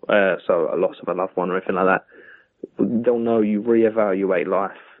all, so a loss of a loved one or anything like that, they'll know you reevaluate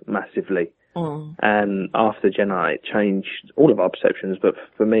life massively. And after Jenna, it changed all of our perceptions, but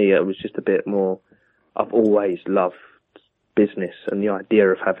for me, it was just a bit more, I've always loved business and the idea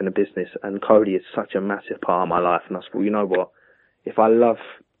of having a business, and Cody is such a massive part of my life, and I thought, you know what, if I love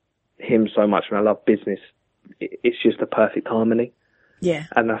him so much and I love business, it's just a perfect harmony. Yeah.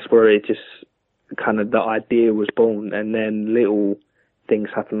 And that's where it just kind of, the idea was born, and then little things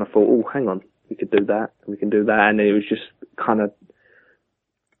happened. I thought, oh, hang on, we could do that, we can do that, and it was just kind of,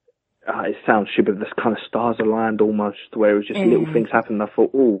 it sounds stupid, this kind of stars aligned almost, where it was just little things happened. I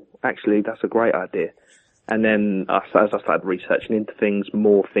thought, oh, actually, that's a great idea. And then as I started researching into things,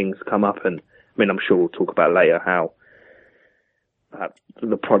 more things come up, and I mean, I'm sure we'll talk about later how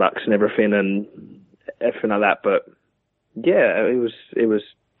the products and everything like that, but yeah, it was,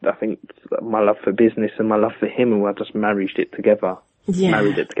 I think, my love for business and my love for him, and I just married it together.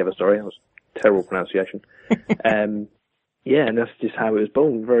 Married it together, sorry. That was terrible pronunciation. Yeah, and that's just how it was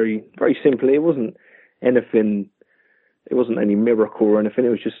born. Very, very simply. It wasn't anything, it wasn't any miracle or anything. It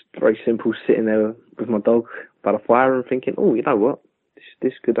was just very simple, sitting there with my dog by the fire and thinking, oh, you know what?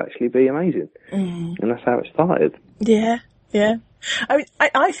 This could actually be amazing. And that's how it started. Yeah, yeah. I mean,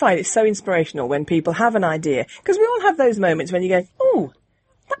 I find it so inspirational when people have an idea, because we all have those moments when you go, oh,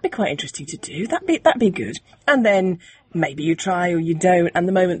 that'd be quite interesting to do. That'd be good. And then maybe you try or you don't, and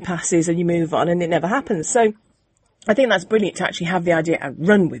the moment passes and you move on and it never happens. So I think that's brilliant to actually have the idea and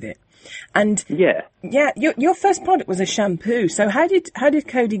run with it. And yeah, your first product was a shampoo. So how did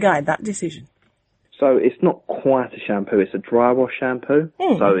Cody guide that decision? So it's not quite a shampoo. It's a dry wash shampoo.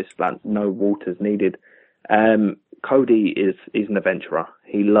 So it's like no water's needed. Cody is an adventurer.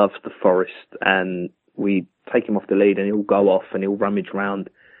 He loves the forest, and we take him off the lead and he'll go off and he'll rummage around.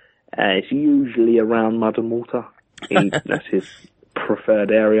 It's usually around mud and water. That's his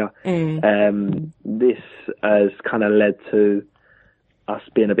preferred area. This has kind of led to us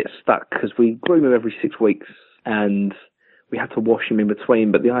being a bit stuck, because we groom him every 6 weeks and we had to wash him in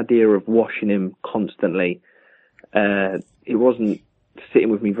between. But the idea of washing him constantly, it wasn't sitting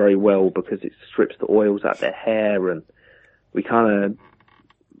with me very well, because it strips the oils out their hair, and we kind of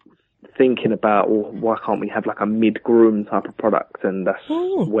thinking about, well, why can't we have like a mid-groom type of product? And that's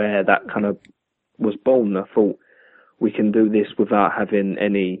where that kind of was born. I thought we can do this without having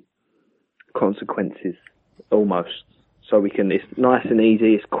any consequences, almost. So we can, it's nice and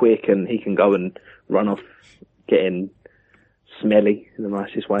easy, it's quick, and he can go and run off getting smelly in the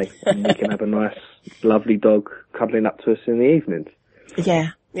nicest way. And we can have a nice, lovely dog cuddling up to us in the evenings. Yeah,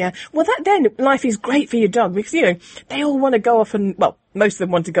 yeah. Well, that then, life is great for your dog, because, you know, they all want to go off and, well, most of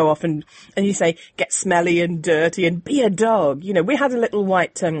them want to go off and you say, get smelly and dirty and be a dog. You know, we had a little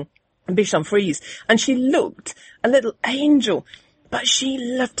white, Bichon Frise, and she looked a little angel, but she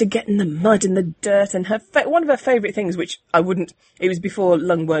loved to get in the mud and the dirt, and one of her favourite things, which it was before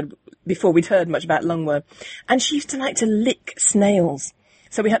Lungword, before we'd heard much about Lungword, and she used to like to lick snails.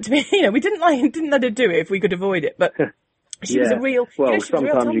 So we had to be, you know, we didn't let her do it if we could avoid it, but she was a real, well, you know,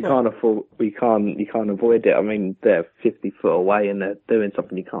 sometimes you can't avoid it. I mean, they're 50 foot away and they're doing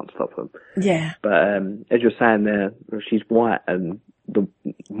something, you can't stop them. Yeah. But, as you're saying there, she's white, and the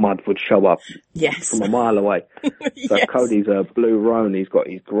mud would show up Yes. from a mile away. So Yes. Cody's a blue roan, he's got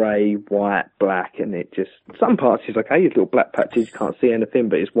his grey, white, black, and it just, some parts he's okay, his little black patches, you can't see anything,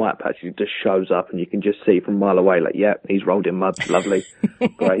 but his white patches just shows up and you can just see from a mile away, like, yeah, he's rolled in mud, lovely,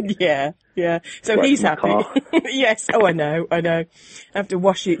 great. Yeah. So Right he's from the happy. car. Yes. Oh, I know. I have to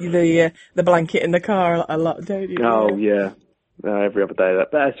wash the blanket in the car a lot, don't you? Oh, yeah. Every other day,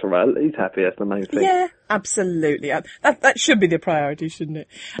 that's all right, he's happy, that's the main thing. Yeah, absolutely. That should be the priority, shouldn't it?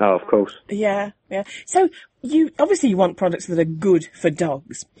 Oh, of course. Yeah. So you want products that are good for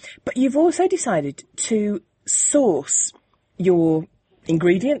dogs, but you've also decided to source your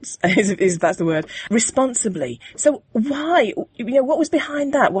ingredients, is that's the word, responsibly. So why? What was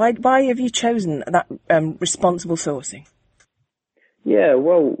behind that? Why have you chosen that responsible sourcing? Yeah,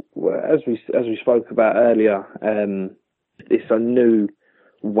 well, as we spoke about earlier, it's a new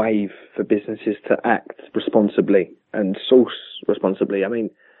wave for businesses to act responsibly and source responsibly. I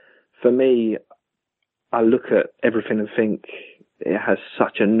mean, for me, I look at everything and think it has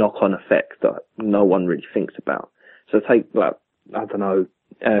such a knock-on effect that no one really thinks about. So take, like, I don't know,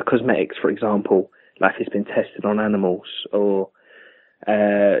 cosmetics, for example, like it's been tested on animals, or,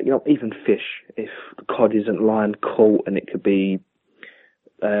 even fish. If the cod isn't line caught, and it could be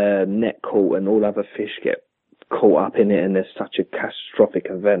net caught, and all other fish get caught up in it, and there's such a catastrophic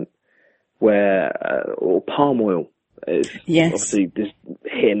event where, or palm oil is obviously just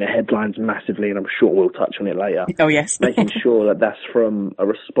hitting the headlines massively, and I'm sure we'll touch on it later. Oh, yes. Making sure that that's from a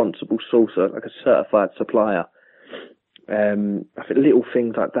responsible source, like a certified supplier. I think little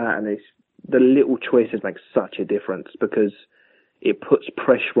things like that, and the little choices make such a difference, because it puts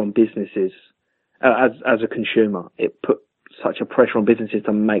pressure on businesses, as a consumer, it put such a pressure on businesses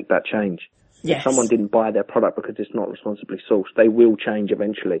to make that change. Yes. If someone didn't buy their product because it's not responsibly sourced, they will change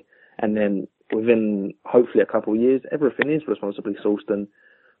eventually. And then within, hopefully, a couple of years, everything is responsibly sourced, and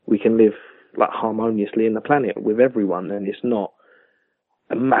we can live like harmoniously in the planet with everyone. And it's not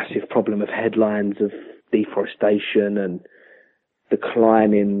a massive problem of headlines of deforestation and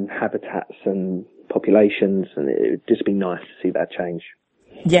decline in habitats and populations. And it would just be nice to see that change.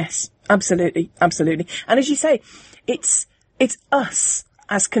 Yes, absolutely. And as you say, it's us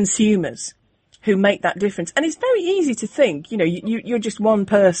as consumers who make that difference. And it's very easy to think, you're just one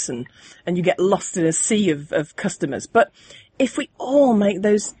person and you get lost in a sea of customers. But if we all make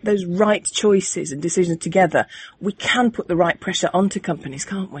those right choices and decisions together, we can put the right pressure onto companies,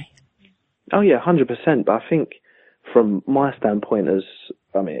 can't we? Oh yeah, 100%. But I think from my standpoint as,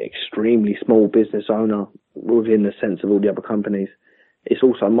 extremely small business owner within the sense of all the other companies, it's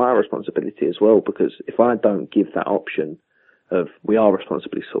also my responsibility as well, because if I don't give that option of we are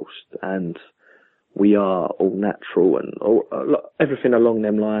responsibly sourced and we are all natural and everything along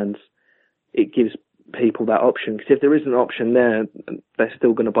them lines, it gives people that option. Because if there is an option there, they're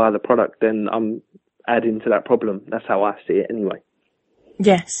still going to buy the product, then I'm adding to that problem. That's how I see it anyway.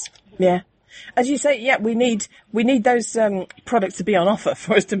 Yes, yeah. As you say, yeah, we need those products to be on offer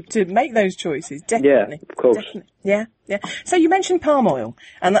for us to make those choices. Definitely. Yeah, of course. Definitely. Yeah. So you mentioned palm oil,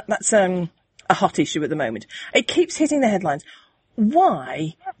 and that's a hot issue at the moment. It keeps hitting the headlines.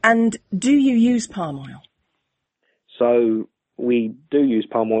 Why, and do you use palm oil? So we do use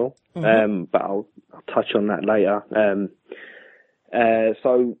palm oil, but I'll touch on that later.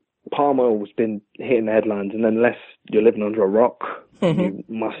 So palm oil has been hitting the headlines, and unless you're living under a rock, you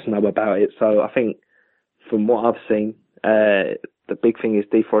must know about it. So I think from what I've seen, the big thing is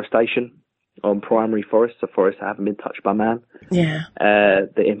deforestation on primary forests, the forests that haven't been touched by man. Yeah.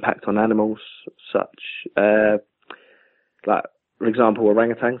 The impact on animals, like, for example,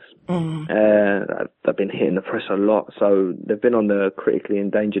 orangutans. They've been hitting the press a lot. So they've been on the critically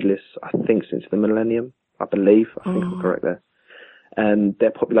endangered list, I think, since the millennium, I believe. I think I'm correct there. And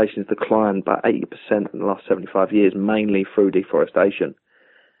their population has declined by 80% in the last 75 years, mainly through deforestation.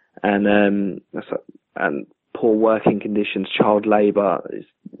 And poor working conditions, child labour is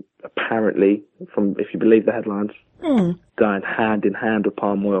apparently, if you believe the headlines, going hand in hand with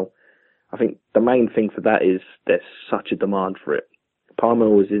palm oil. I think the main thing for that is there's such a demand for it. Palm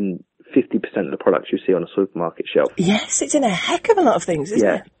oil is in 50% of the products you see on a supermarket shelf. Yes, it's in a heck of a lot of things, isn't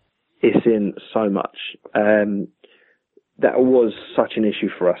it? It's in so much. That was such an issue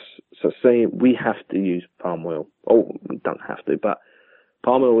for us. So saying we have to use palm oil. Oh, we don't have to, but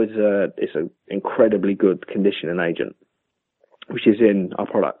palm oil is an incredibly good conditioning agent, which is in our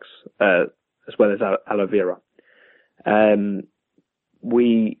products, as well as aloe vera.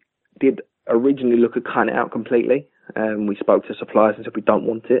 We did originally look at cutting it out completely. We spoke to suppliers and said we don't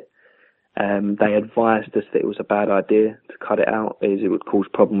want it. They advised us that it was a bad idea to cut it out, as it would cause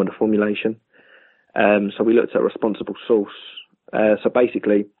problem with the formulation. So we looked at a responsible source So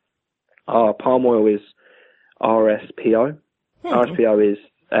basically, our palm oil is RSPO. RSPO is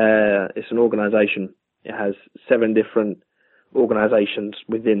it's an organisation. It has 7 different organisations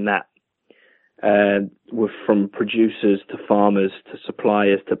within that, from producers to farmers to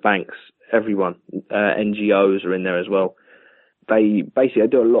suppliers to banks, everyone. NGOs are in there as well. They basically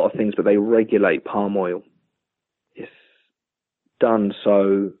do a lot of things, but they regulate palm oil. It's done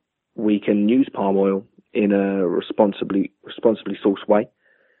so we can use palm oil in a responsibly sourced way.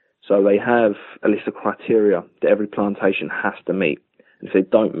 So they have a list of criteria that every plantation has to meet. And if they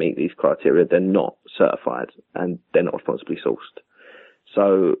don't meet these criteria, they're not certified and they're not responsibly sourced.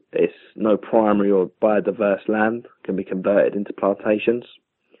 So it's no primary or biodiverse land can be converted into plantations.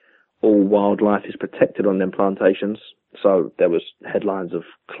 All wildlife is protected on them plantations. So there was headlines of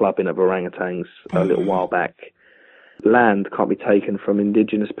clubbing of orangutans a little while back. Land can't be taken from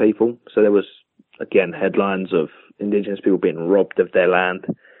indigenous people. So there was, again, headlines of indigenous people being robbed of their land.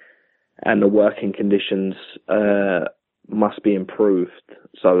 And the working conditions must be improved.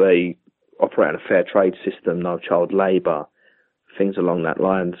 So they operate on a fair trade system, no child labour, things along that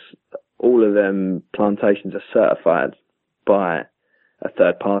lines. All of them plantations are certified by a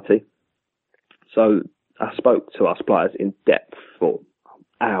third party. So I spoke to our suppliers in depth for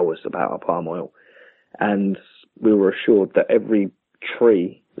hours about our palm oil, and we were assured that every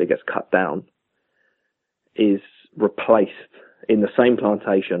tree that gets cut down is replaced in the same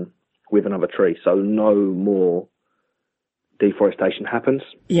plantation with another tree, so no more deforestation happens.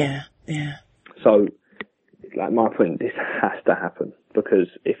 Yeah. So, like my point, this has to happen, because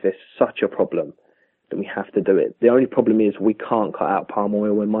if there's such a problem, then we have to do it. The only problem is we can't cut out palm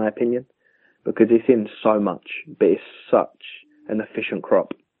oil, in my opinion, because it's in so much, but it's such an efficient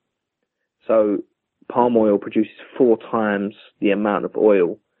crop. So palm oil produces 4 times the amount of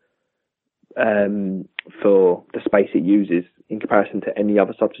oil for the space it uses in comparison to any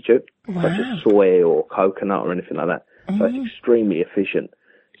other substitute, such as soy or coconut or anything like that. So it's extremely efficient.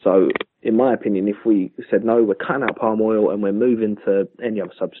 So in my opinion, if we said, no, we're cutting out palm oil and we're moving to any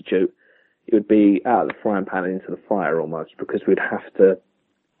other substitute, it would be out of the frying pan and into the fire almost, because we'd have to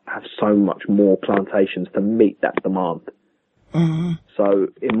have so much more plantations to meet that demand. So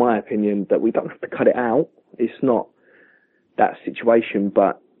in my opinion, that we don't have to cut it out. It's not that situation,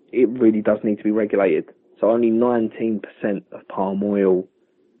 but it really does need to be regulated. So only 19% of palm oil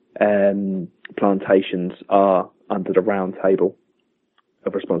plantations are under the round table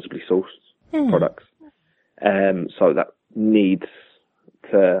of responsibly sourced products. So that needs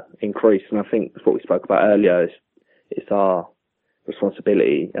to increase. And I think that's what we spoke about earlier. It's our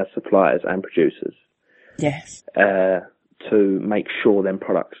responsibility as suppliers and producers. Yes. To make sure them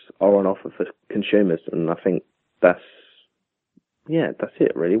products are on offer for consumers. And I think that's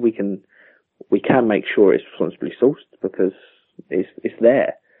it really. We can make sure it's responsibly sourced because it's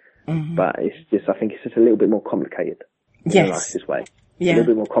there. But I think it's just a little bit more complicated. In the nicest way. Yeah. A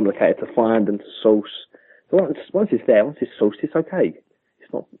little bit more complicated to find and to source. So once it's there, once it's sourced, it's okay.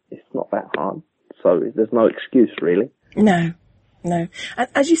 It's not that hard. So there's no excuse really. No. And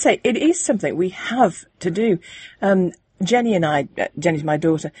as you say, it is something we have to do. Jenny and I, Jenny's my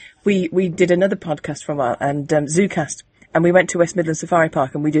daughter, we did another podcast for a while, and ZooCast, and we went to West Midlands Safari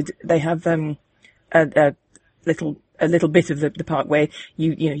Park, and they have a little bit of the park where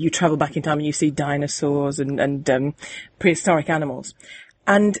you travel back in time and you see dinosaurs and prehistoric animals,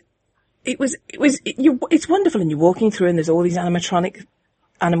 and it's wonderful, and you're walking through and there's all these animatronic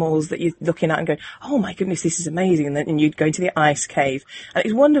animals that you're looking at and going, oh my goodness, this is amazing. And then you go into the ice cave and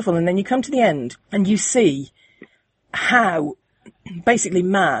it's wonderful. And then you come to the end and you see how basically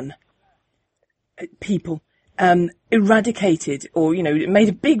people, eradicated or, made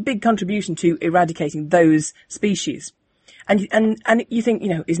a big contribution to eradicating those species. And you think,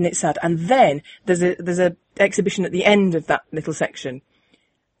 isn't it sad? And then there's a exhibition at the end of that little section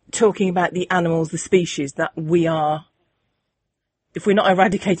talking about the animals, the species that we are, if we're not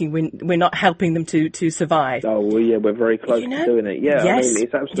eradicating, we're not helping them to survive. Oh, well, yeah, we're very close to doing it. Yeah, yes. I mean,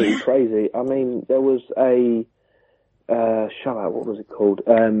 it's absolutely crazy. I mean, there was a show, what was it called?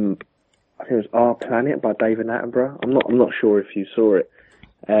 I think it was Our Planet by David Attenborough. I'm not sure if you saw it.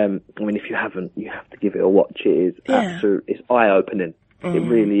 I mean, if you haven't, you have to give it a watch. It is it's eye-opening. It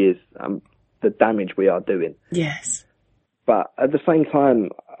really is. The damage we are doing. Yes. But at the same time,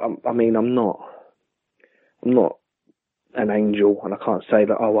 I mean, I'm not an angel, and I can't say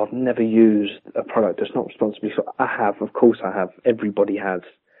that, I've never used a product that's not responsibly. So I have, of course I have. Everybody has.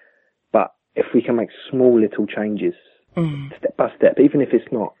 But if we can make small little changes, step by step, even if it's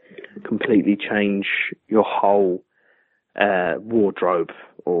not completely change your whole wardrobe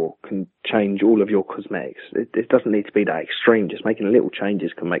or can change all of your cosmetics. It doesn't need to be that extreme. Just making little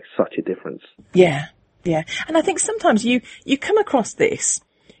changes can make such a difference. Yeah, yeah. And I think sometimes you come across this,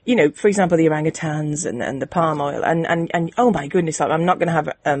 you know, for example, the orangutans and the palm oil, and oh my goodness, I'm not going to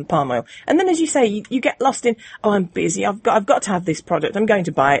have palm oil. And then, as you say, you get lost in, oh, I'm busy, I've got to have this product, I'm going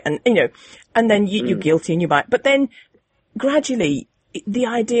to buy it, and you know, and then you're guilty and you buy it. But then gradually, the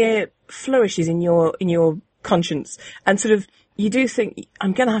idea flourishes in your conscience, and sort of you do think,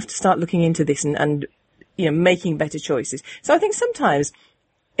 I'm going to have to start looking into this and you know, making better choices. So I think sometimes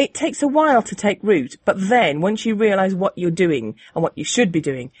it takes a while to take root, but then once you realise what you're doing and what you should be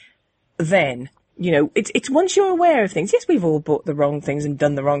doing, then, you know, it's once you're aware of things. Yes, we've all bought the wrong things and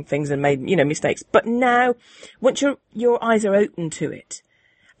done the wrong things and made, you know, mistakes. But now, once your eyes are open to it,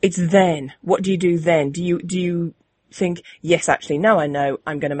 it's then, what do you do then? Do you think, yes, actually, now I know,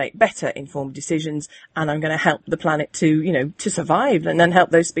 I'm going to make better informed decisions and I'm going to help the planet to, you know, to survive and then help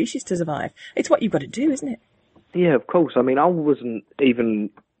those species to survive. It's what you've got to do, isn't it? Yeah, of course. I mean, I wasn't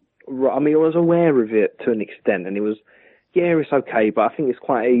even, I was aware of it to an extent, and it was, yeah, it's okay, but I think it's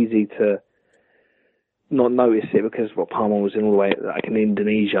quite easy to not notice it because palm oil was in all the way, like in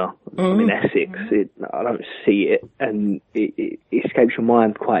Indonesia, in Essex, I don't see it, and it escapes your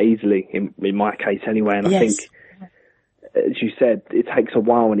mind quite easily, in my case anyway, and I think, as you said, it takes a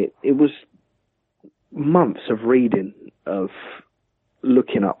while, and it was months of reading, of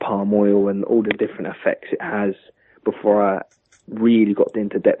looking at palm oil and all the different effects it has before I really got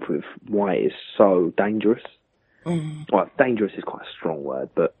into depth with why it is so dangerous. Well, dangerous is quite a strong word,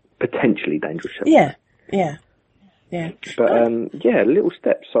 but potentially dangerous. Yeah. But, little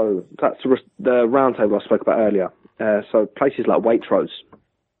steps. So that's the roundtable I spoke about earlier. So places like Waitrose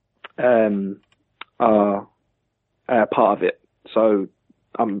are part of it. So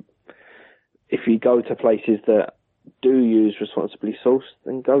if you go to places that do use responsibly sourced,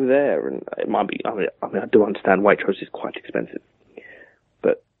 then go there. And it might be, I mean, I do understand Waitrose is quite expensive,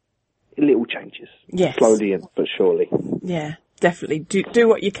 but little changes. Yes. Slowly but surely. Yeah, definitely. Do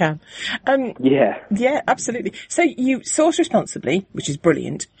what you can. Yeah, absolutely. So you source responsibly, which is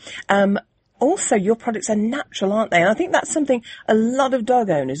brilliant. Also, your products are natural, aren't they? And I think that's something a lot of dog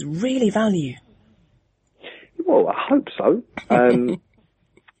owners really value. Well, I hope so.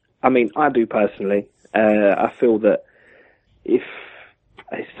 I mean, I do personally. I feel that if,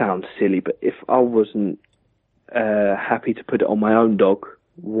 it sounds silly, but if I wasn't happy to put it on my own dog,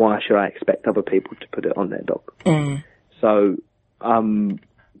 why should I expect other people to put it on their dog? So,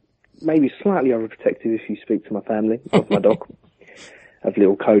 maybe slightly overprotective if you speak to my family of my dog, of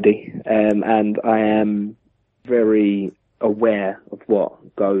little Cody. And I am very aware of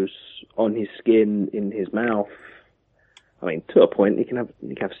what goes on his skin, in his mouth. I mean, to a point, he can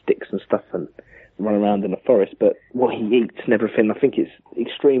have sticks and stuff and run around in the forest, but what he eats and everything, I think it's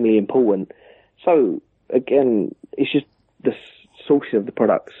extremely important. So, again, it's just the sourcing of the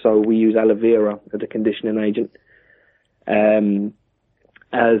products. So we use aloe vera as a conditioning agent.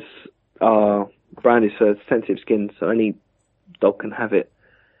 As our brand is for sensitive skin, so any dog can have it.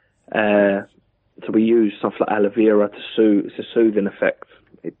 So we use stuff like aloe vera it's a soothing effect.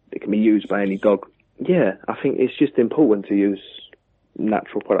 It can be used by any dog. Yeah, I think it's just important to use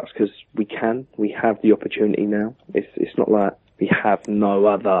natural products because we have the opportunity now. It's not like we have no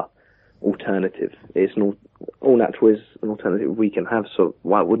other alternative. It's all natural is an alternative we can have, so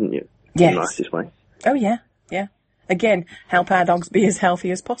why wouldn't you? Yes. In the nicest way. Oh yeah. Again, help our dogs be as healthy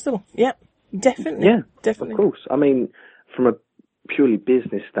as possible. Yeah, definitely. Yeah, definitely. Of course. I mean, from a purely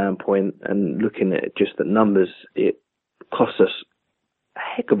business standpoint and looking at just the numbers, it costs us a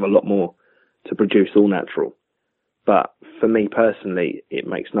heck of a lot more to produce all natural. But for me personally, it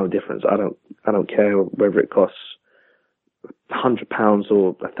makes no difference. I don't care whether it costs £100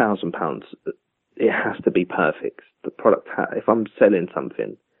 or £1,000. It has to be perfect. The product, if I'm selling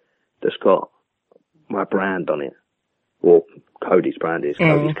something that's got my brand on it, or Cody's brand is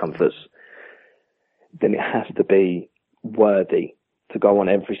Cody's Comforts, then it has to be worthy to go on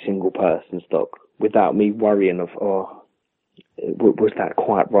every single person's dog without me worrying of, was that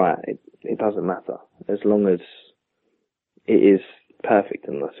quite right? It doesn't matter as long as it is perfect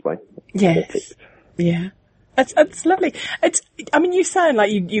in this way. Yes. Perfect. Yeah. It's lovely. I mean, you sound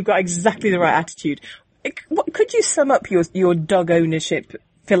like you've got exactly the right attitude. Could you sum up your dog ownership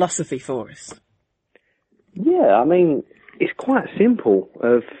philosophy for us? Yeah, I mean, it's quite simple.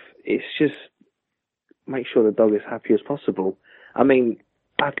 It's just make sure the dog is happy as possible. I mean,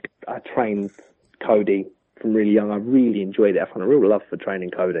 I trained Cody from really young. I really enjoyed it. I found a real love for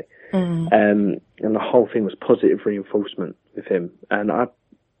training Cody. And the whole thing was positive reinforcement with him. And I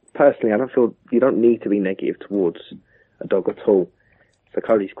don't feel you don't need to be negative towards a dog at all. So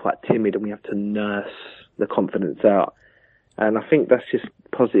Cody's quite timid, and we have to nurse the confidence out. And I think that's just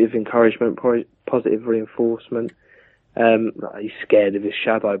positive encouragement, positive reinforcement. He's scared of his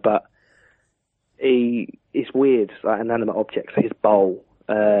shadow, but it's weird, like inanimate objects, his bowl,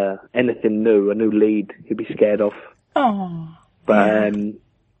 anything new, a new lead, he'd be scared of. Oh. But,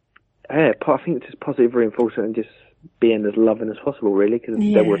 I think it's just positive reinforcement and just being as loving as possible, really, because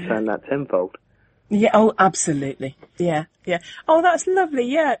they'll return that tenfold. Yeah, oh, absolutely. Yeah. Oh, that's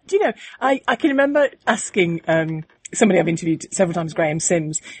lovely, yeah. Do you know, I can remember asking, somebody I've interviewed several times, Graham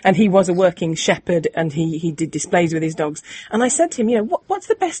Sims, and he was a working shepherd and he did displays with his dogs. And I said to him, what's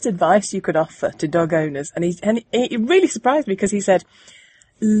the best advice you could offer to dog owners? And it really surprised me because he said,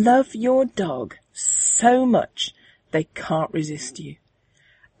 love your dog so much they can't resist you.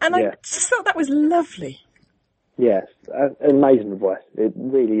 And I just thought that was lovely. Yes, amazing advice. It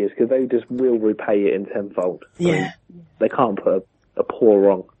really is, because they just will repay it in tenfold. Yeah. They can't put a paw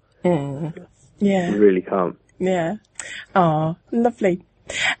wrong. Yeah. They really can't. Yeah. Oh, lovely.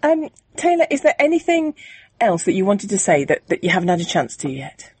 Taylor, is there anything else that you wanted to say that you haven't had a chance to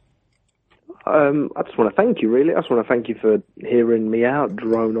yet? I just want to thank you, really. I just want to thank you for hearing me out,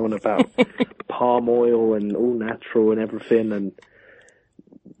 drone on about palm oil and all natural and everything, and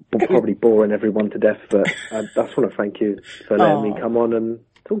probably boring everyone to death, but I just want to thank you for letting me come on and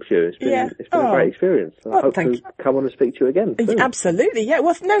talk to you. It's been a great experience. I hope to come on and speak to you again soon. Absolutely, yeah.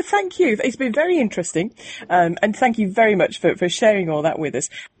 Well, no, thank you. It's been very interesting, and thank you very much for sharing all that with us.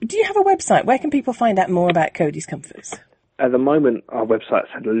 Do you have a website? Where can people find out more about Cody's Comforts? At the moment, our website's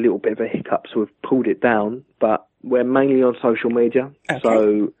had a little bit of a hiccup, so we've pulled it down, but we're mainly on social media. Okay.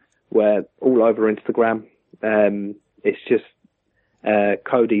 So we're all over Instagram. It's just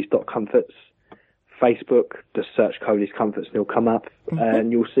Cody's.comforts. Facebook, just search Cody's Comforts and it'll come up,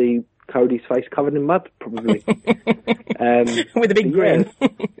 and you'll see Cody's face covered in mud, probably. With a big grin.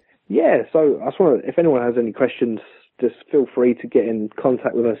 Yeah, so I just want to, if anyone has any questions, just feel free to get in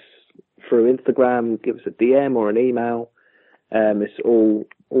contact with us through Instagram, give us a DM or an email. It's all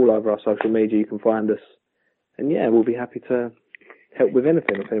over our social media, you can find us. And we'll be happy to help with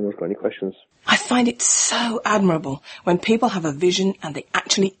anything if anyone's got any questions. I find it so admirable when people have a vision and they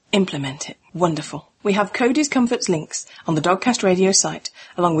actually implement it. Wonderful. We have Cody's Comforts links on the Dogcast Radio site,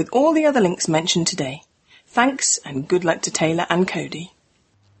 along with all the other links mentioned today. Thanks and good luck to Taylor and Cody.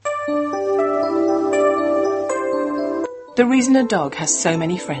 The reason a dog has so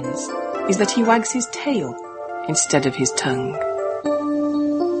many friends is that he wags his tail instead of his tongue.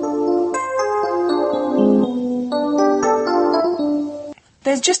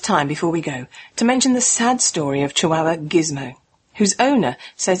 There's just time before we go to mention the sad story of Chihuahua Gizmo, whose owner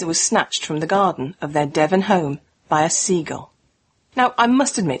says it was snatched from the garden of their Devon home by a seagull. Now, I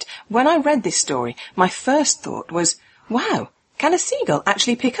must admit, when I read this story, my first thought was, wow, can a seagull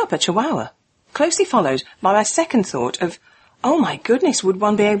actually pick up a Chihuahua? Closely followed by my second thought of, oh my goodness, would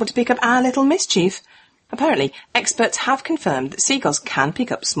one be able to pick up our little mischief? Apparently, experts have confirmed that seagulls can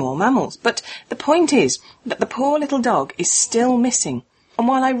pick up small mammals, but the point is that the poor little dog is still missing. And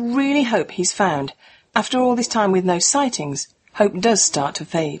while I really hope he's found, after all this time with no sightings, hope does start to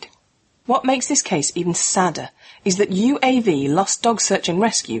fade. What makes this case even sadder is that UAV Lost Dog Search and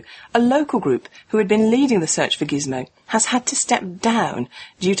Rescue, a local group who had been leading the search for Gizmo, has had to step down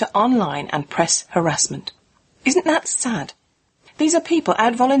due to online and press harassment. Isn't that sad? These are people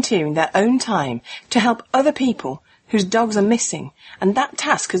out volunteering their own time to help other people whose dogs are missing, and that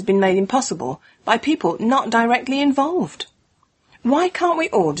task has been made impossible by people not directly involved. Why can't we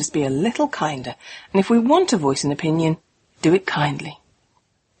all just be a little kinder, and if we want to voice an opinion, do it kindly?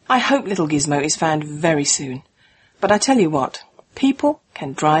 I hope little Gizmo is found very soon, but I tell you what, people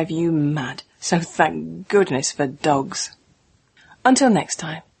can drive you mad, so thank goodness for dogs. Until next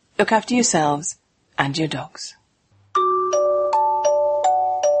time, look after yourselves and your dogs.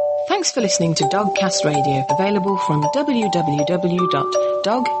 Thanks for listening to Dogcast Radio, available from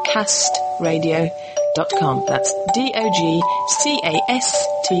www.dogcastradio.com. That's DOGCAST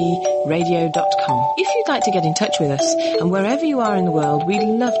radio.com. If you'd like to get in touch with us, and wherever you are in the world, we'd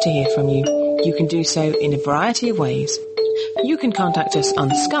love to hear from you. You can do so in a variety of ways. You can contact us on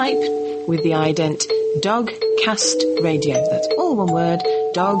Skype with the ident Dogcast Radio. That's all one word,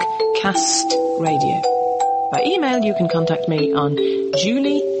 Dogcast Radio. By email, you can contact me on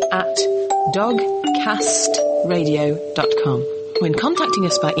julie@dogcastradio.com. When contacting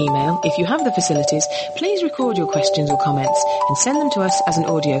us by email, if you have the facilities, please record your questions or comments and send them to us as an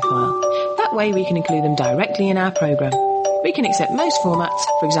audio file. That way we can include them directly in our programme. We can accept most formats,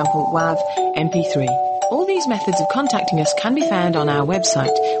 for example WAV, MP3. All these methods of contacting us can be found on our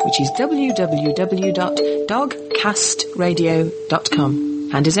website, which is www.dogcastradio.com.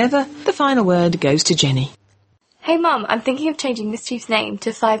 And as ever, the final word goes to Jenny. Hey Mum, I'm thinking of changing Mischief's name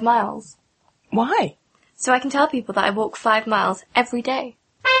to 5 miles. Why? So I can tell people that I walk 5 miles every day.